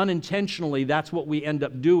sometimes unintentionally that's what we end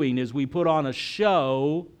up doing, is we put on a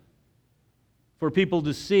show for people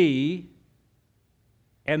to see,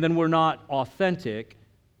 and then we're not authentic.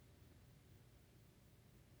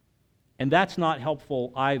 And that's not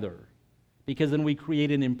helpful either, because then we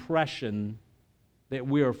create an impression that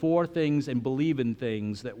we are for things and believe in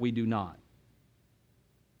things that we do not.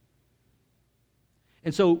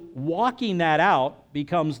 And so walking that out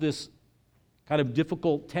becomes this kind of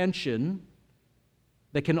difficult tension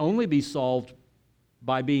that can only be solved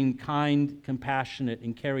by being kind, compassionate,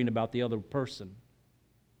 and caring about the other person.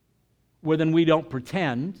 Where then we don't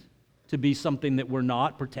pretend to be something that we're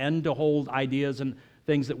not, pretend to hold ideas and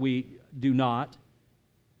things that we do not,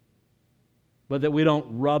 but that we don't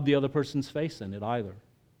rub the other person's face in it either.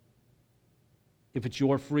 If it's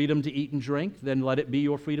your freedom to eat and drink, then let it be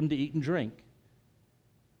your freedom to eat and drink.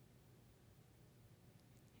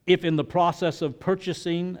 If in the process of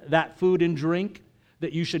purchasing that food and drink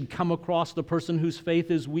that you should come across the person whose faith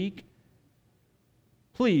is weak,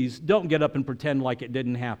 please don't get up and pretend like it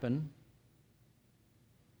didn't happen.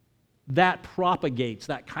 That propagates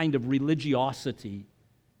that kind of religiosity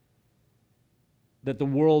that the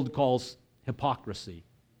world calls hypocrisy.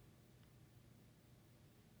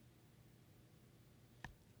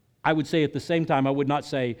 I would say at the same time, I would not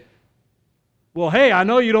say, well, hey, I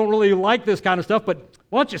know you don't really like this kind of stuff, but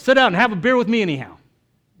why don't you sit down and have a beer with me anyhow?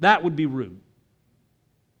 That would be rude.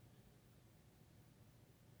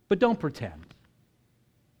 But don't pretend.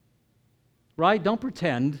 Right? Don't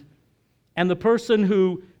pretend. And the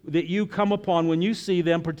person that you come upon when you see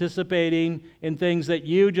them participating in things that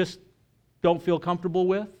you just don't feel comfortable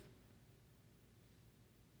with,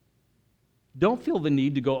 don't feel the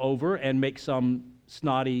need to go over and make some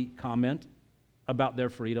snotty comment about their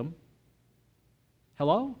freedom.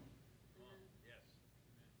 Hello?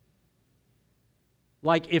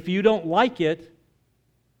 Like, if you don't like it,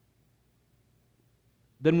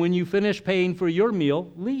 then when you finish paying for your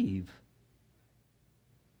meal, leave.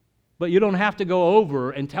 But you don't have to go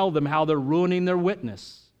over and tell them how they're ruining their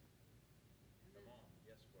witness.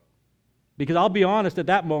 Because I'll be honest, at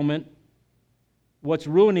that moment, what's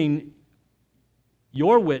ruining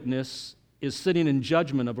your witness is sitting in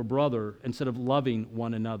judgment of a brother instead of loving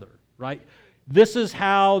one another, right? This is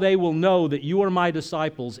how they will know that you are my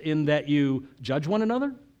disciples, in that you judge one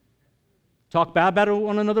another, talk bad about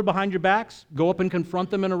one another behind your backs, go up and confront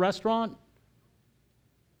them in a restaurant.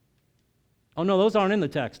 Oh no, those aren't in the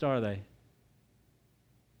text, are they?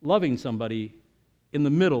 Loving somebody in the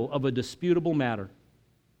middle of a disputable matter.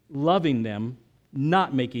 Loving them,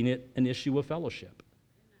 not making it an issue of fellowship.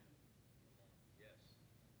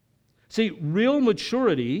 See, real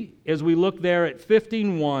maturity, as we look there at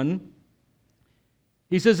 15:1,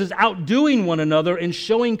 he says, is outdoing one another and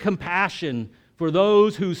showing compassion for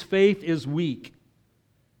those whose faith is weak.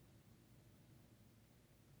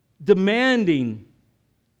 Demanding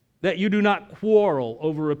that you do not quarrel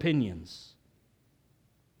over opinions.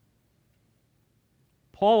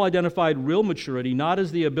 Paul identified real maturity not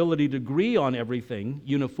as the ability to agree on everything,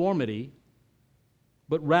 uniformity,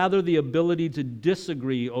 but rather the ability to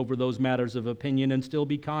disagree over those matters of opinion and still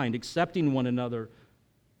be kind, accepting one another,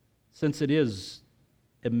 since it is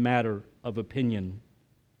a matter of opinion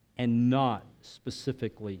and not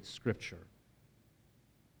specifically Scripture.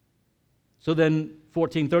 So then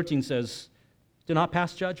 14:13 says, do not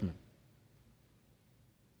pass judgment.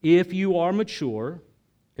 If you are mature,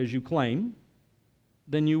 as you claim,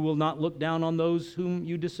 then you will not look down on those whom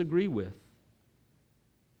you disagree with.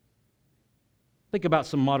 Think about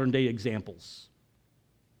some modern-day examples.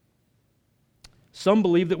 Some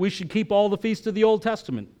believe that we should keep all the feasts of the Old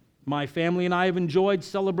Testament. My family and I have enjoyed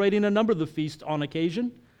celebrating a number of the feasts on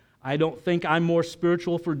occasion. I don't think I'm more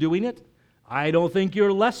spiritual for doing it. I don't think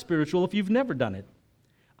you're less spiritual if you've never done it.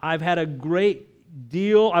 I've had a great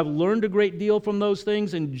deal, I've learned a great deal from those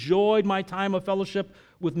things, enjoyed my time of fellowship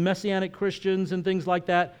with Messianic Christians and things like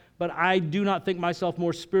that, but I do not think myself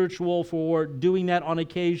more spiritual for doing that on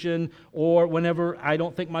occasion, or whenever. I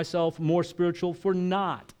don't think myself more spiritual for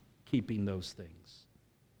not keeping those things.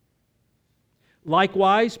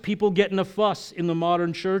 Likewise, people get in a fuss in the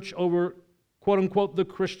modern church over, quote-unquote, the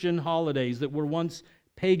Christian holidays that were once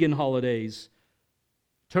pagan holidays,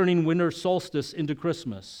 turning winter solstice into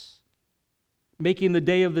Christmas, making the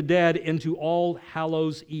Day of the Dead into All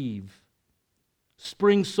Hallows Eve,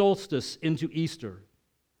 spring solstice into Easter.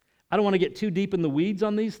 I don't want to get too deep in the weeds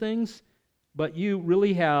on these things, but you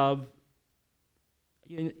really have,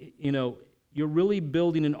 you're really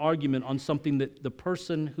building an argument on something that the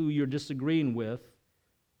person who you're disagreeing with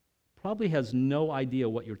probably has no idea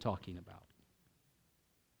what you're talking about.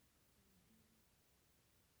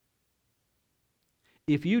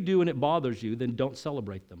 If you do and it bothers you, then don't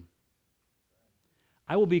celebrate them.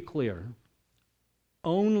 I will be clear,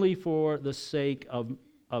 only for the sake of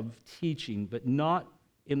teaching, but not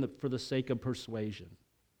for the sake of persuasion.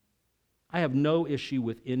 I have no issue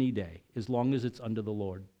with any day, as long as it's under the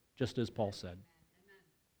Lord, just as Paul said.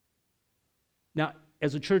 Now,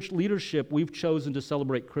 as a church leadership, we've chosen to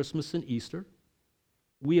celebrate Christmas and Easter.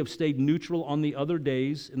 We have stayed neutral on the other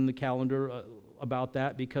days in the calendar about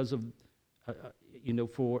that because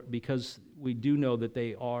because we do know that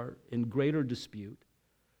they are in greater dispute.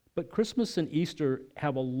 But Christmas and Easter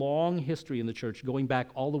have a long history in the church, going back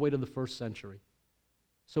all the way to the first century.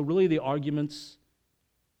 So really the arguments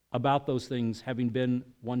about those things having been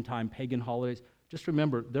one time pagan holidays, just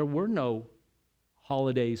remember, there were no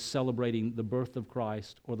holidays celebrating the birth of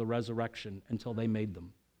Christ or the resurrection until they made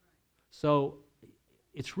them. So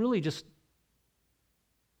it's really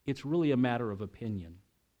a matter of opinion.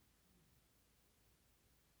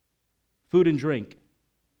 Food and drink.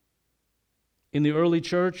 In the early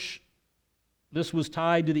church, this was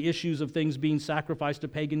tied to the issues of things being sacrificed to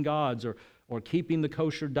pagan gods or keeping the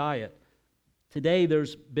kosher diet. Today,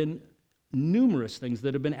 there's been numerous things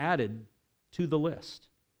that have been added to the list.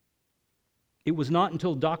 It was not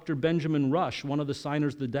until Dr. Benjamin Rush, one of the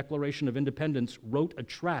signers of the Declaration of Independence, wrote a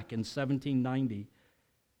tract in 1790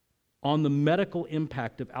 on the medical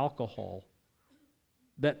impact of alcohol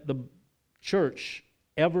that the church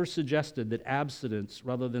ever suggested that abstinence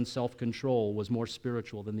rather than self-control was more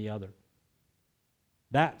spiritual than the other.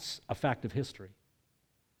 That's a fact of history.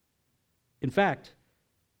 In fact,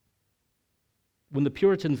 when the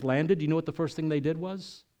Puritans landed, you know what the first thing they did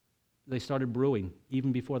was? They started brewing,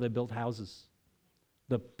 even before they built houses.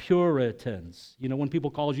 The Puritans. You know when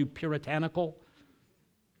people call you puritanical?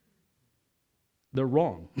 They're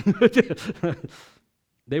wrong.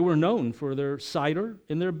 They were known for their cider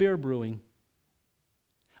and their beer brewing.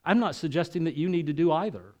 I'm not suggesting that you need to do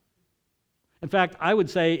either. In fact, I would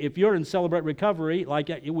say if you're in Celebrate Recovery,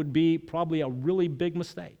 it would be probably a really big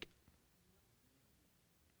mistake.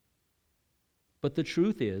 But the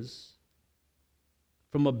truth is,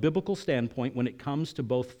 from a biblical standpoint, when it comes to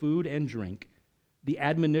both food and drink, the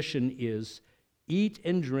admonition is eat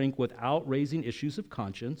and drink without raising issues of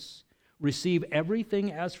conscience, receive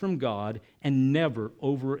everything as from God, and never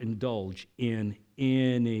overindulge in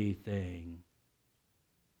anything.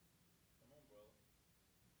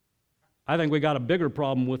 I think we got a bigger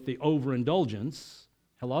problem with the overindulgence.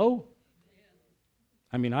 Hello?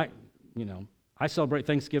 I mean, I celebrate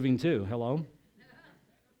Thanksgiving too. Hello?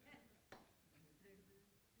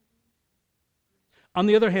 On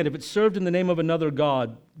the other hand, if it served in the name of another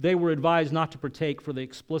god, they were advised not to partake for the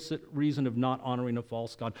explicit reason of not honoring a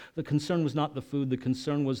false god. The concern was not the food. The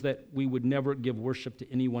concern was that we would never give worship to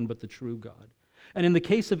anyone but the true God. And in the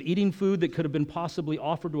case of eating food that could have been possibly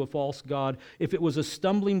offered to a false god, if it was a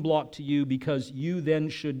stumbling block to you because you then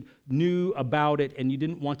knew about it and you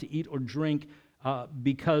didn't want to eat or drink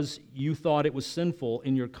because you thought it was sinful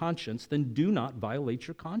in your conscience, then do not violate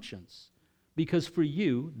your conscience, because for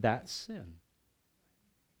you, that's sin.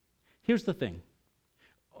 Here's the thing.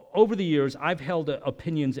 Over the years, I've held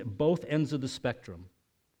opinions at both ends of the spectrum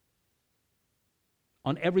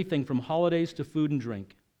on everything from holidays to food and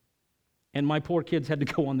drink. And my poor kids had to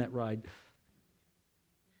go on that ride.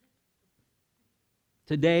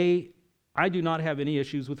 Today, I do not have any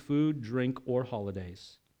issues with food, drink, or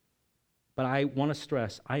holidays. But I want to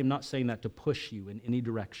stress, I am not saying that to push you in any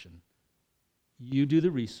direction. You do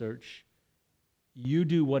the research. You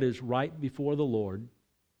do what is right before the Lord.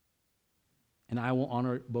 And I will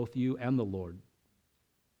honor both you and the Lord.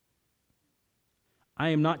 I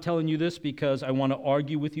am not telling you this because I want to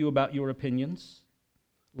argue with you about your opinions.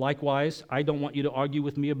 Likewise, I don't want you to argue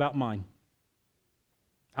with me about mine.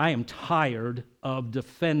 I am tired of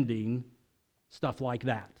defending stuff like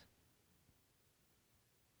that.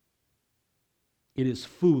 It is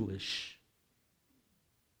foolish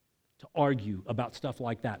to argue about stuff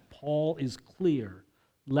like that. Paul is clear.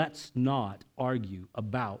 Let's not argue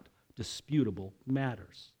about disputable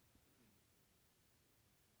matters.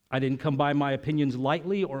 I didn't come by my opinions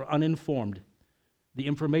lightly or uninformed. The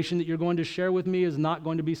information that you're going to share with me is not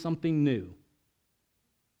going to be something new.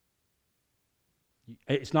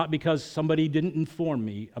 It's not because somebody didn't inform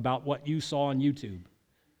me about what you saw on YouTube.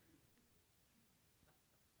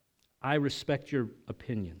 I respect your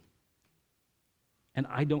opinion, and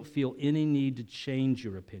I don't feel any need to change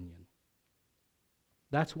your opinion.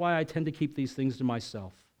 That's why I tend to keep these things to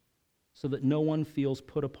myself, so that no one feels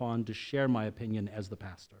put upon to share my opinion as the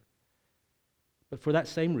pastor. But for that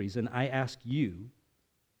same reason, I ask you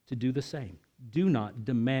to do the same. Do not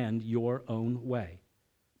demand your own way.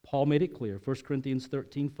 Paul made it clear, 1 Corinthians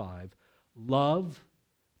 13:5, love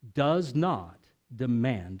does not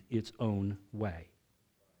demand its own way.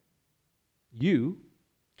 You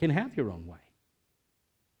can have your own way.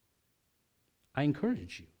 I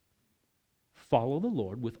encourage you. Follow the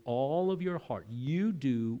Lord with all of your heart. You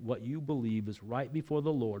do what you believe is right before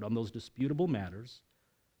the Lord on those disputable matters.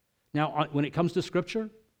 Now, when it comes to Scripture,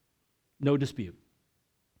 no dispute.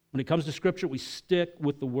 When it comes to Scripture, we stick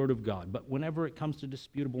with the Word of God. But whenever it comes to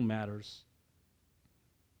disputable matters,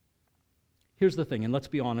 here's the thing, and let's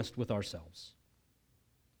be honest with ourselves.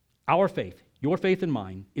 Our faith, your faith and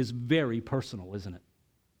mine, is very personal, isn't it?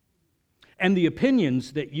 And the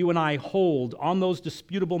opinions that you and I hold on those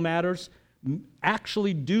disputable matters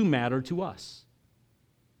actually do matter to us.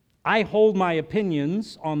 I hold my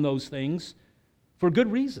opinions on those things for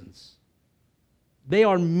good reasons. They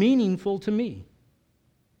are meaningful to me.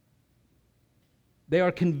 They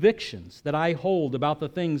are convictions that I hold about the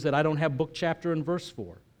things that I don't have book, chapter, and verse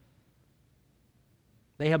for.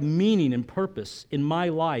 They have meaning and purpose in my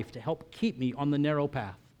life to help keep me on the narrow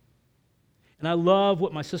path. And I love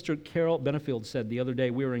what my sister Carol Benefield said the other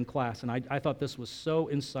day. We were in class, and I thought this was so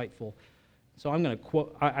insightful. So I'm going to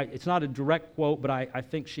quote, it's not a direct quote, but I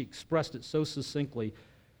think she expressed it so succinctly.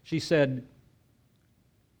 She said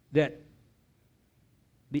that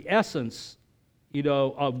the essence,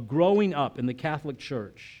 of growing up in the Catholic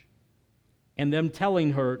Church and them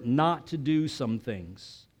telling her not to do some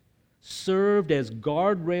things served as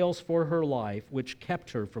guardrails for her life, which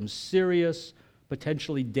kept her from serious,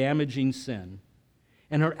 potentially damaging sin.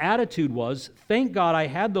 And her attitude was, thank God I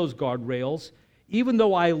had those guardrails, even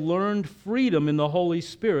though I learned freedom in the Holy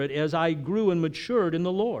Spirit as I grew and matured in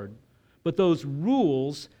the Lord. But those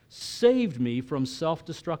rules saved me from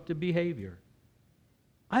self-destructive behavior.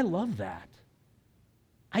 I love that.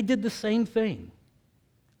 I did the same thing.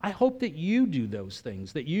 I hope that you do those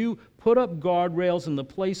things, that you put up guardrails in the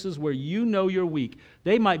places where you know you're weak.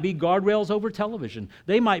 They might be guardrails over television.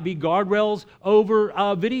 They might be guardrails over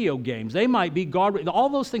video games. They might be guardrails, all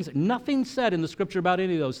those things. Nothing said in the Scripture about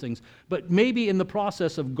any of those things. But maybe in the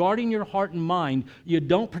process of guarding your heart and mind, you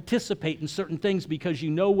don't participate in certain things because you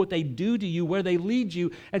know what they do to you, where they lead you.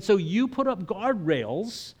 And so you put up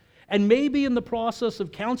guardrails. And maybe in the process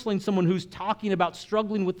of counseling someone who's talking about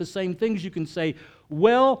struggling with the same things, you can say,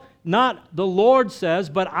 well, not the Lord says,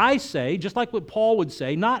 but I say, just like what Paul would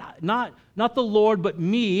say, not the Lord, but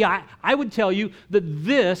me. I would tell you that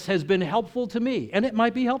this has been helpful to me, and it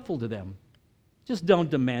might be helpful to them. Just don't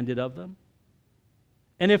demand it of them.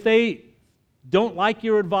 And if they don't like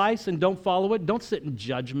your advice and don't follow it, don't sit in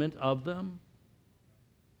judgment of them.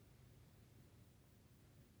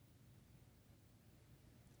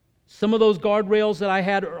 Some of those guardrails that I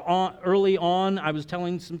had early on, I was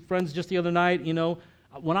telling some friends just the other night,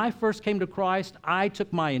 when I first came to Christ, I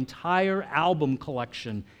took my entire album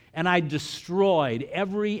collection and I destroyed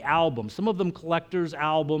every album, some of them collector's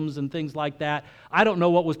albums and things like that. I don't know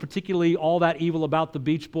what was particularly all that evil about the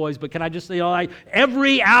Beach Boys, but can I just say,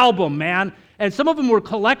 every album, man. And some of them were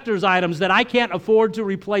collector's items that I can't afford to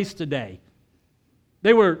replace today.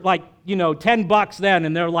 They were like, $10 then,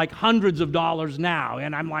 and they're like hundreds of dollars now.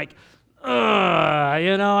 And I'm like,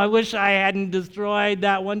 I wish I hadn't destroyed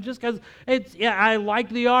that one just because I like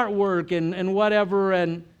the artwork and whatever.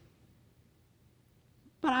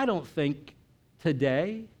 But I don't think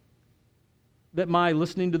today that my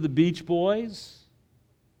listening to the Beach Boys is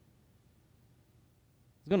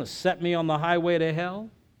going to set me on the highway to hell.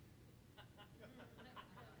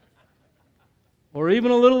 Or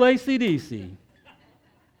even a little AC/DC.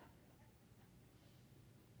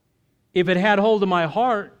 If it had hold of my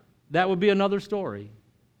heart, that would be another story.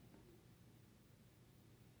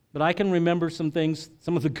 But I can remember some things,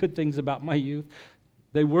 some of the good things about my youth.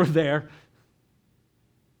 They were there.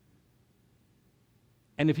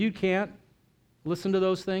 And if you can't listen to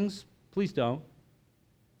those things, please don't.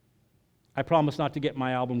 I promise not to get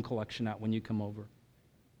my album collection out when you come over.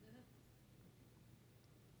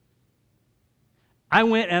 I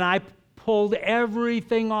went and I pulled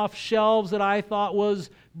everything off shelves that I thought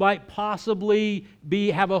might possibly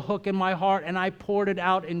have a hook in my heart, and I poured it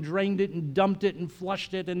out and drained it and dumped it and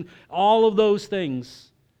flushed it and all of those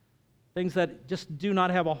things that just do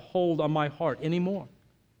not have a hold on my heart anymore.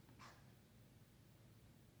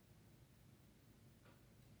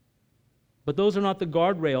 But those are not the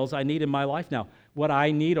guardrails I need in my life now. What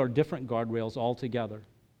I need are different guardrails altogether.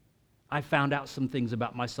 I found out some things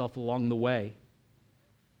about myself along the way,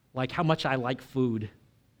 like how much I like food.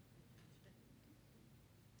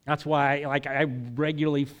 That's why I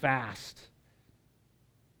regularly fast.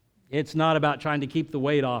 It's not about trying to keep the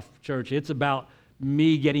weight off, church. It's about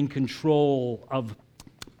me getting control of,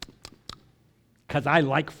 because I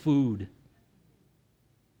like food.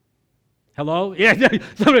 Hello? Yeah,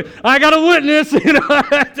 I got a witness.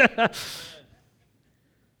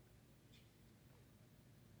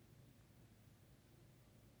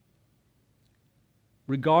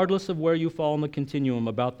 Regardless of where you fall in the continuum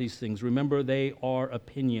about these things, remember they are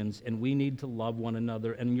opinions, and we need to love one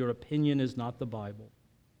another, and your opinion is not the Bible.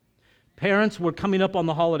 Parents, we're coming up on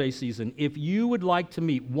the holiday season. If you would like to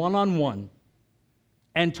meet one-on-one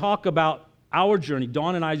and talk about our journey,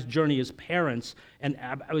 Dawn and I's journey as parents, and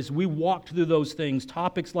as we walked through those things,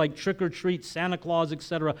 topics like trick or treat, Santa Claus,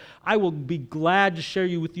 etc., I will be glad to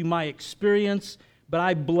share with you my experience, but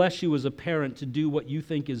I bless you as a parent to do what you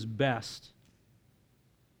think is best.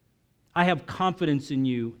 I have confidence in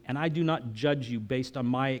you, and I do not judge you based on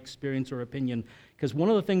my experience or opinion, because one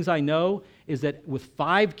of the things I know is that with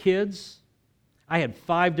 5 kids, I had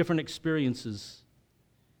 5 different experiences,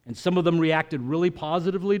 and some of them reacted really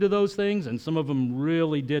positively to those things, and some of them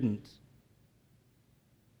really didn't.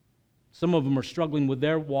 Some of them are struggling with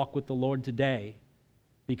their walk with the Lord today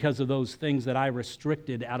because of those things that I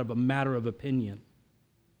restricted out of a matter of opinion.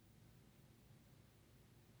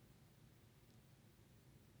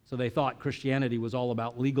 So they thought Christianity was all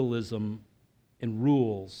about legalism and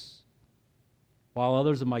rules, while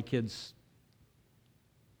others of my kids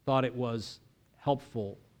thought it was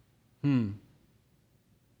helpful.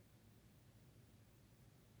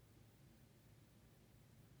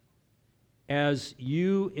 As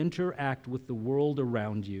you interact with the world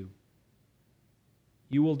around you,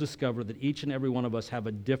 you will discover that each and every one of us have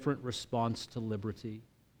a different response to liberty.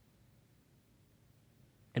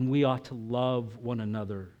 And we ought to love one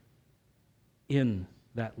another in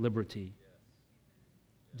that liberty.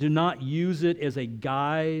 Do not use it as a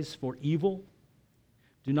guise for evil,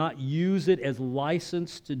 Do not use it as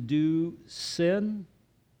license to do sin,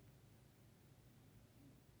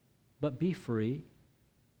 but be free.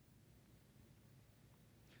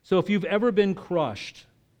 So if you've ever been crushed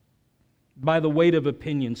by the weight of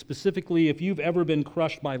opinion, specifically if you've ever been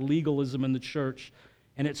crushed by legalism in the church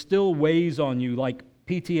and it still weighs on you like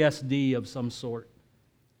PTSD of some sort,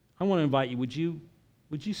 I want to invite you,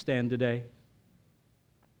 would you stand today?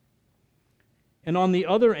 And on the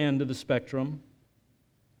other end of the spectrum,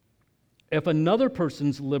 if another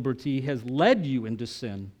person's liberty has led you into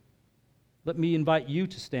sin, let me invite you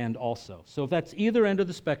to stand also. So if that's either end of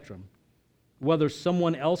the spectrum, whether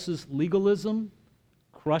someone else's legalism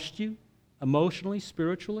crushed you emotionally,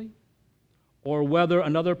 spiritually, or whether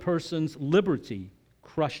another person's liberty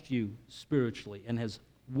crushed you spiritually and has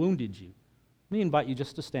wounded you, let me invite you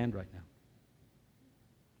just to stand right now.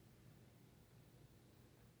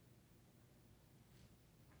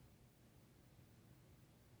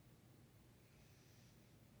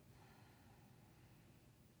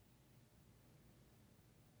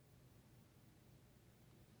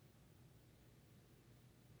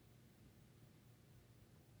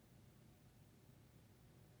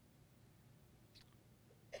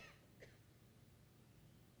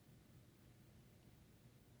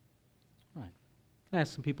 All right. I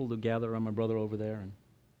ask some people to gather around my brother over there. And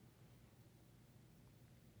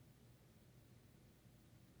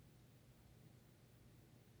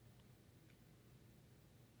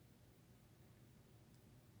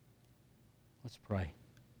let's pray.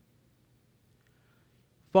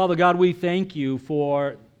 Father God, we thank you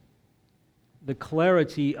for the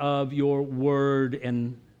clarity of your word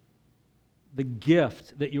and the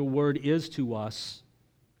gift that your word is to us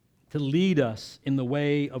to lead us in the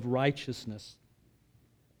way of righteousness,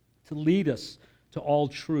 to lead us to all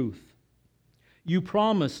truth. You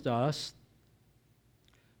promised us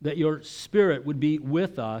that your Spirit would be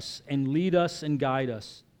with us and lead us and guide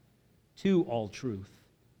us to all truth.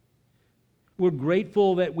 We're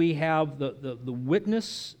grateful that we have the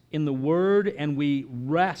witness in the Word, and we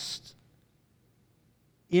rest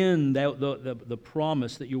in the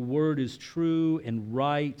promise that your Word is true and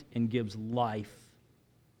right and gives life.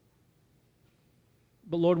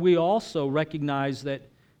 But Lord, we also recognize that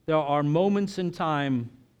there are moments in time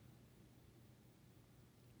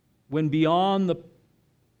when beyond the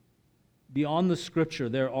Scripture,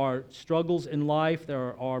 there are struggles in life,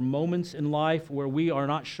 there are moments in life where we are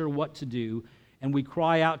not sure what to do, and we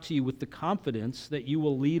cry out to you with the confidence that you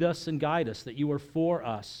will lead us and guide us, that you are for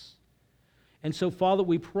us. And so, Father,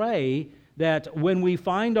 we pray that when we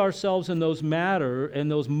find ourselves in those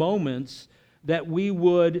moments, that we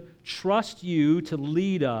would trust you to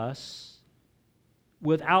lead us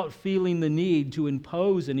without feeling the need to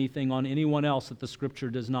impose anything on anyone else that the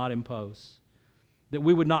Scripture does not impose. That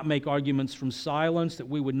we would not make arguments from silence, that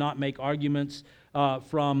we would not make arguments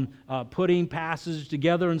from putting passages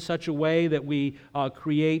together in such a way that we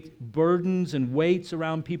create burdens and weights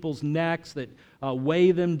around people's necks that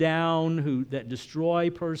weigh them down, that destroy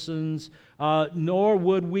persons, nor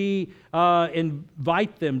would we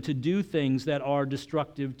invite them to do things that are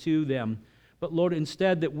destructive to them. But Lord,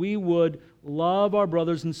 instead that we would love our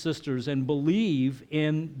brothers and sisters and believe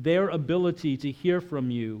in their ability to hear from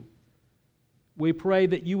you. We pray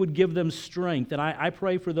that you would give them strength. And I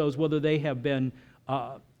pray for those, whether they have been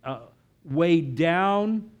weighed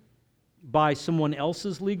down by someone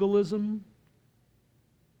else's legalism,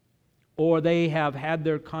 or they have had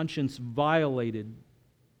their conscience violated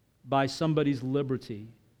by somebody's liberty,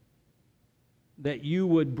 that you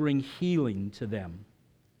would bring healing to them,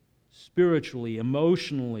 spiritually,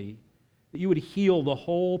 emotionally, that you would heal the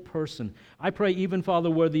whole person. I pray even, Father,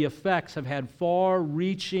 where the effects have had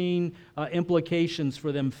far-reaching implications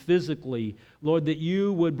for them physically, Lord, that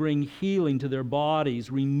you would bring healing to their bodies,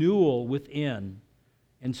 renewal within,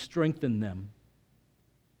 and strengthen them.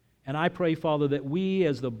 And I pray, Father, that we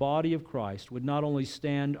as the body of Christ would not only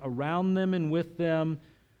stand around them and with them,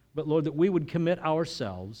 but, Lord, that we would commit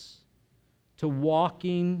ourselves to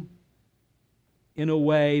walking in a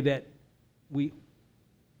way that we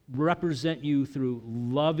represent you through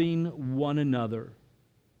loving one another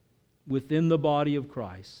within the body of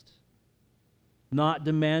Christ, not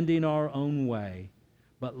demanding our own way,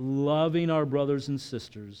 but loving our brothers and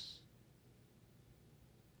sisters,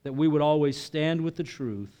 that we would always stand with the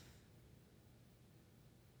truth,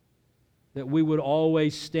 that we would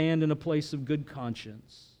always stand in a place of good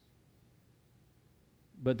conscience,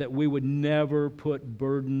 but that we would never put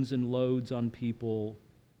burdens and loads on people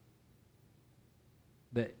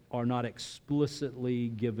that are not explicitly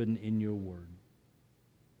given in your word.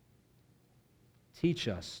 Teach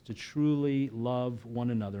us to truly love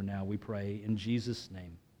one another now, we pray, in Jesus'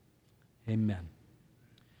 name. Amen.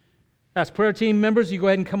 As prayer team members, you go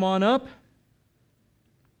ahead and come on up.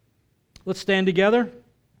 Let's stand together.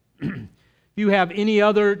 If you have any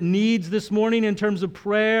other needs this morning in terms of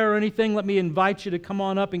prayer or anything, let me invite you to come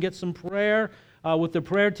on up and get some prayer with the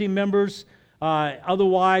prayer team members.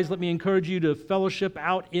 Otherwise, let me encourage you to fellowship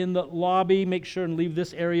out in the lobby. Make sure and leave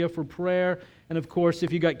this area for prayer. And of course,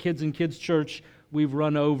 if you got kids in kids' church, we've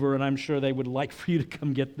run over, and I'm sure they would like for you to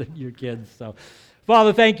come get your kids. So,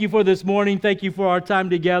 Father, thank you for this morning. Thank you for our time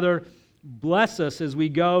together. Bless us as we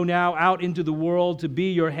go now out into the world to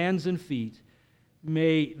be your hands and feet.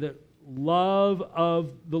 May the love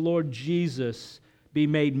of the Lord Jesus be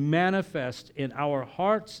made manifest in our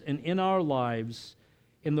hearts and in our lives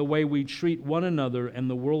in the way we treat one another and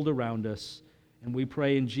the world around us. And we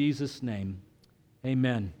pray in Jesus' name.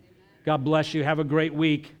 Amen. God bless you. Have a great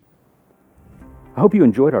week. I hope you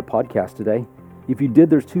enjoyed our podcast today. If you did,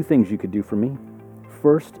 there's two things you could do for me.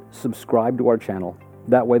 First, subscribe to our channel.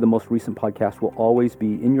 That way the most recent podcast will always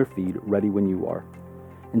be in your feed, ready when you are.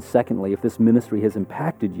 And secondly, if this ministry has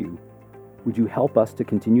impacted you, would you help us to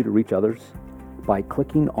continue to reach others by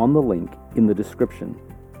clicking on the link in the description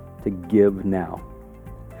to give now?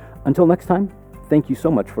 Until next time, thank you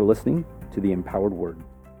so much for listening to the Empowered Word.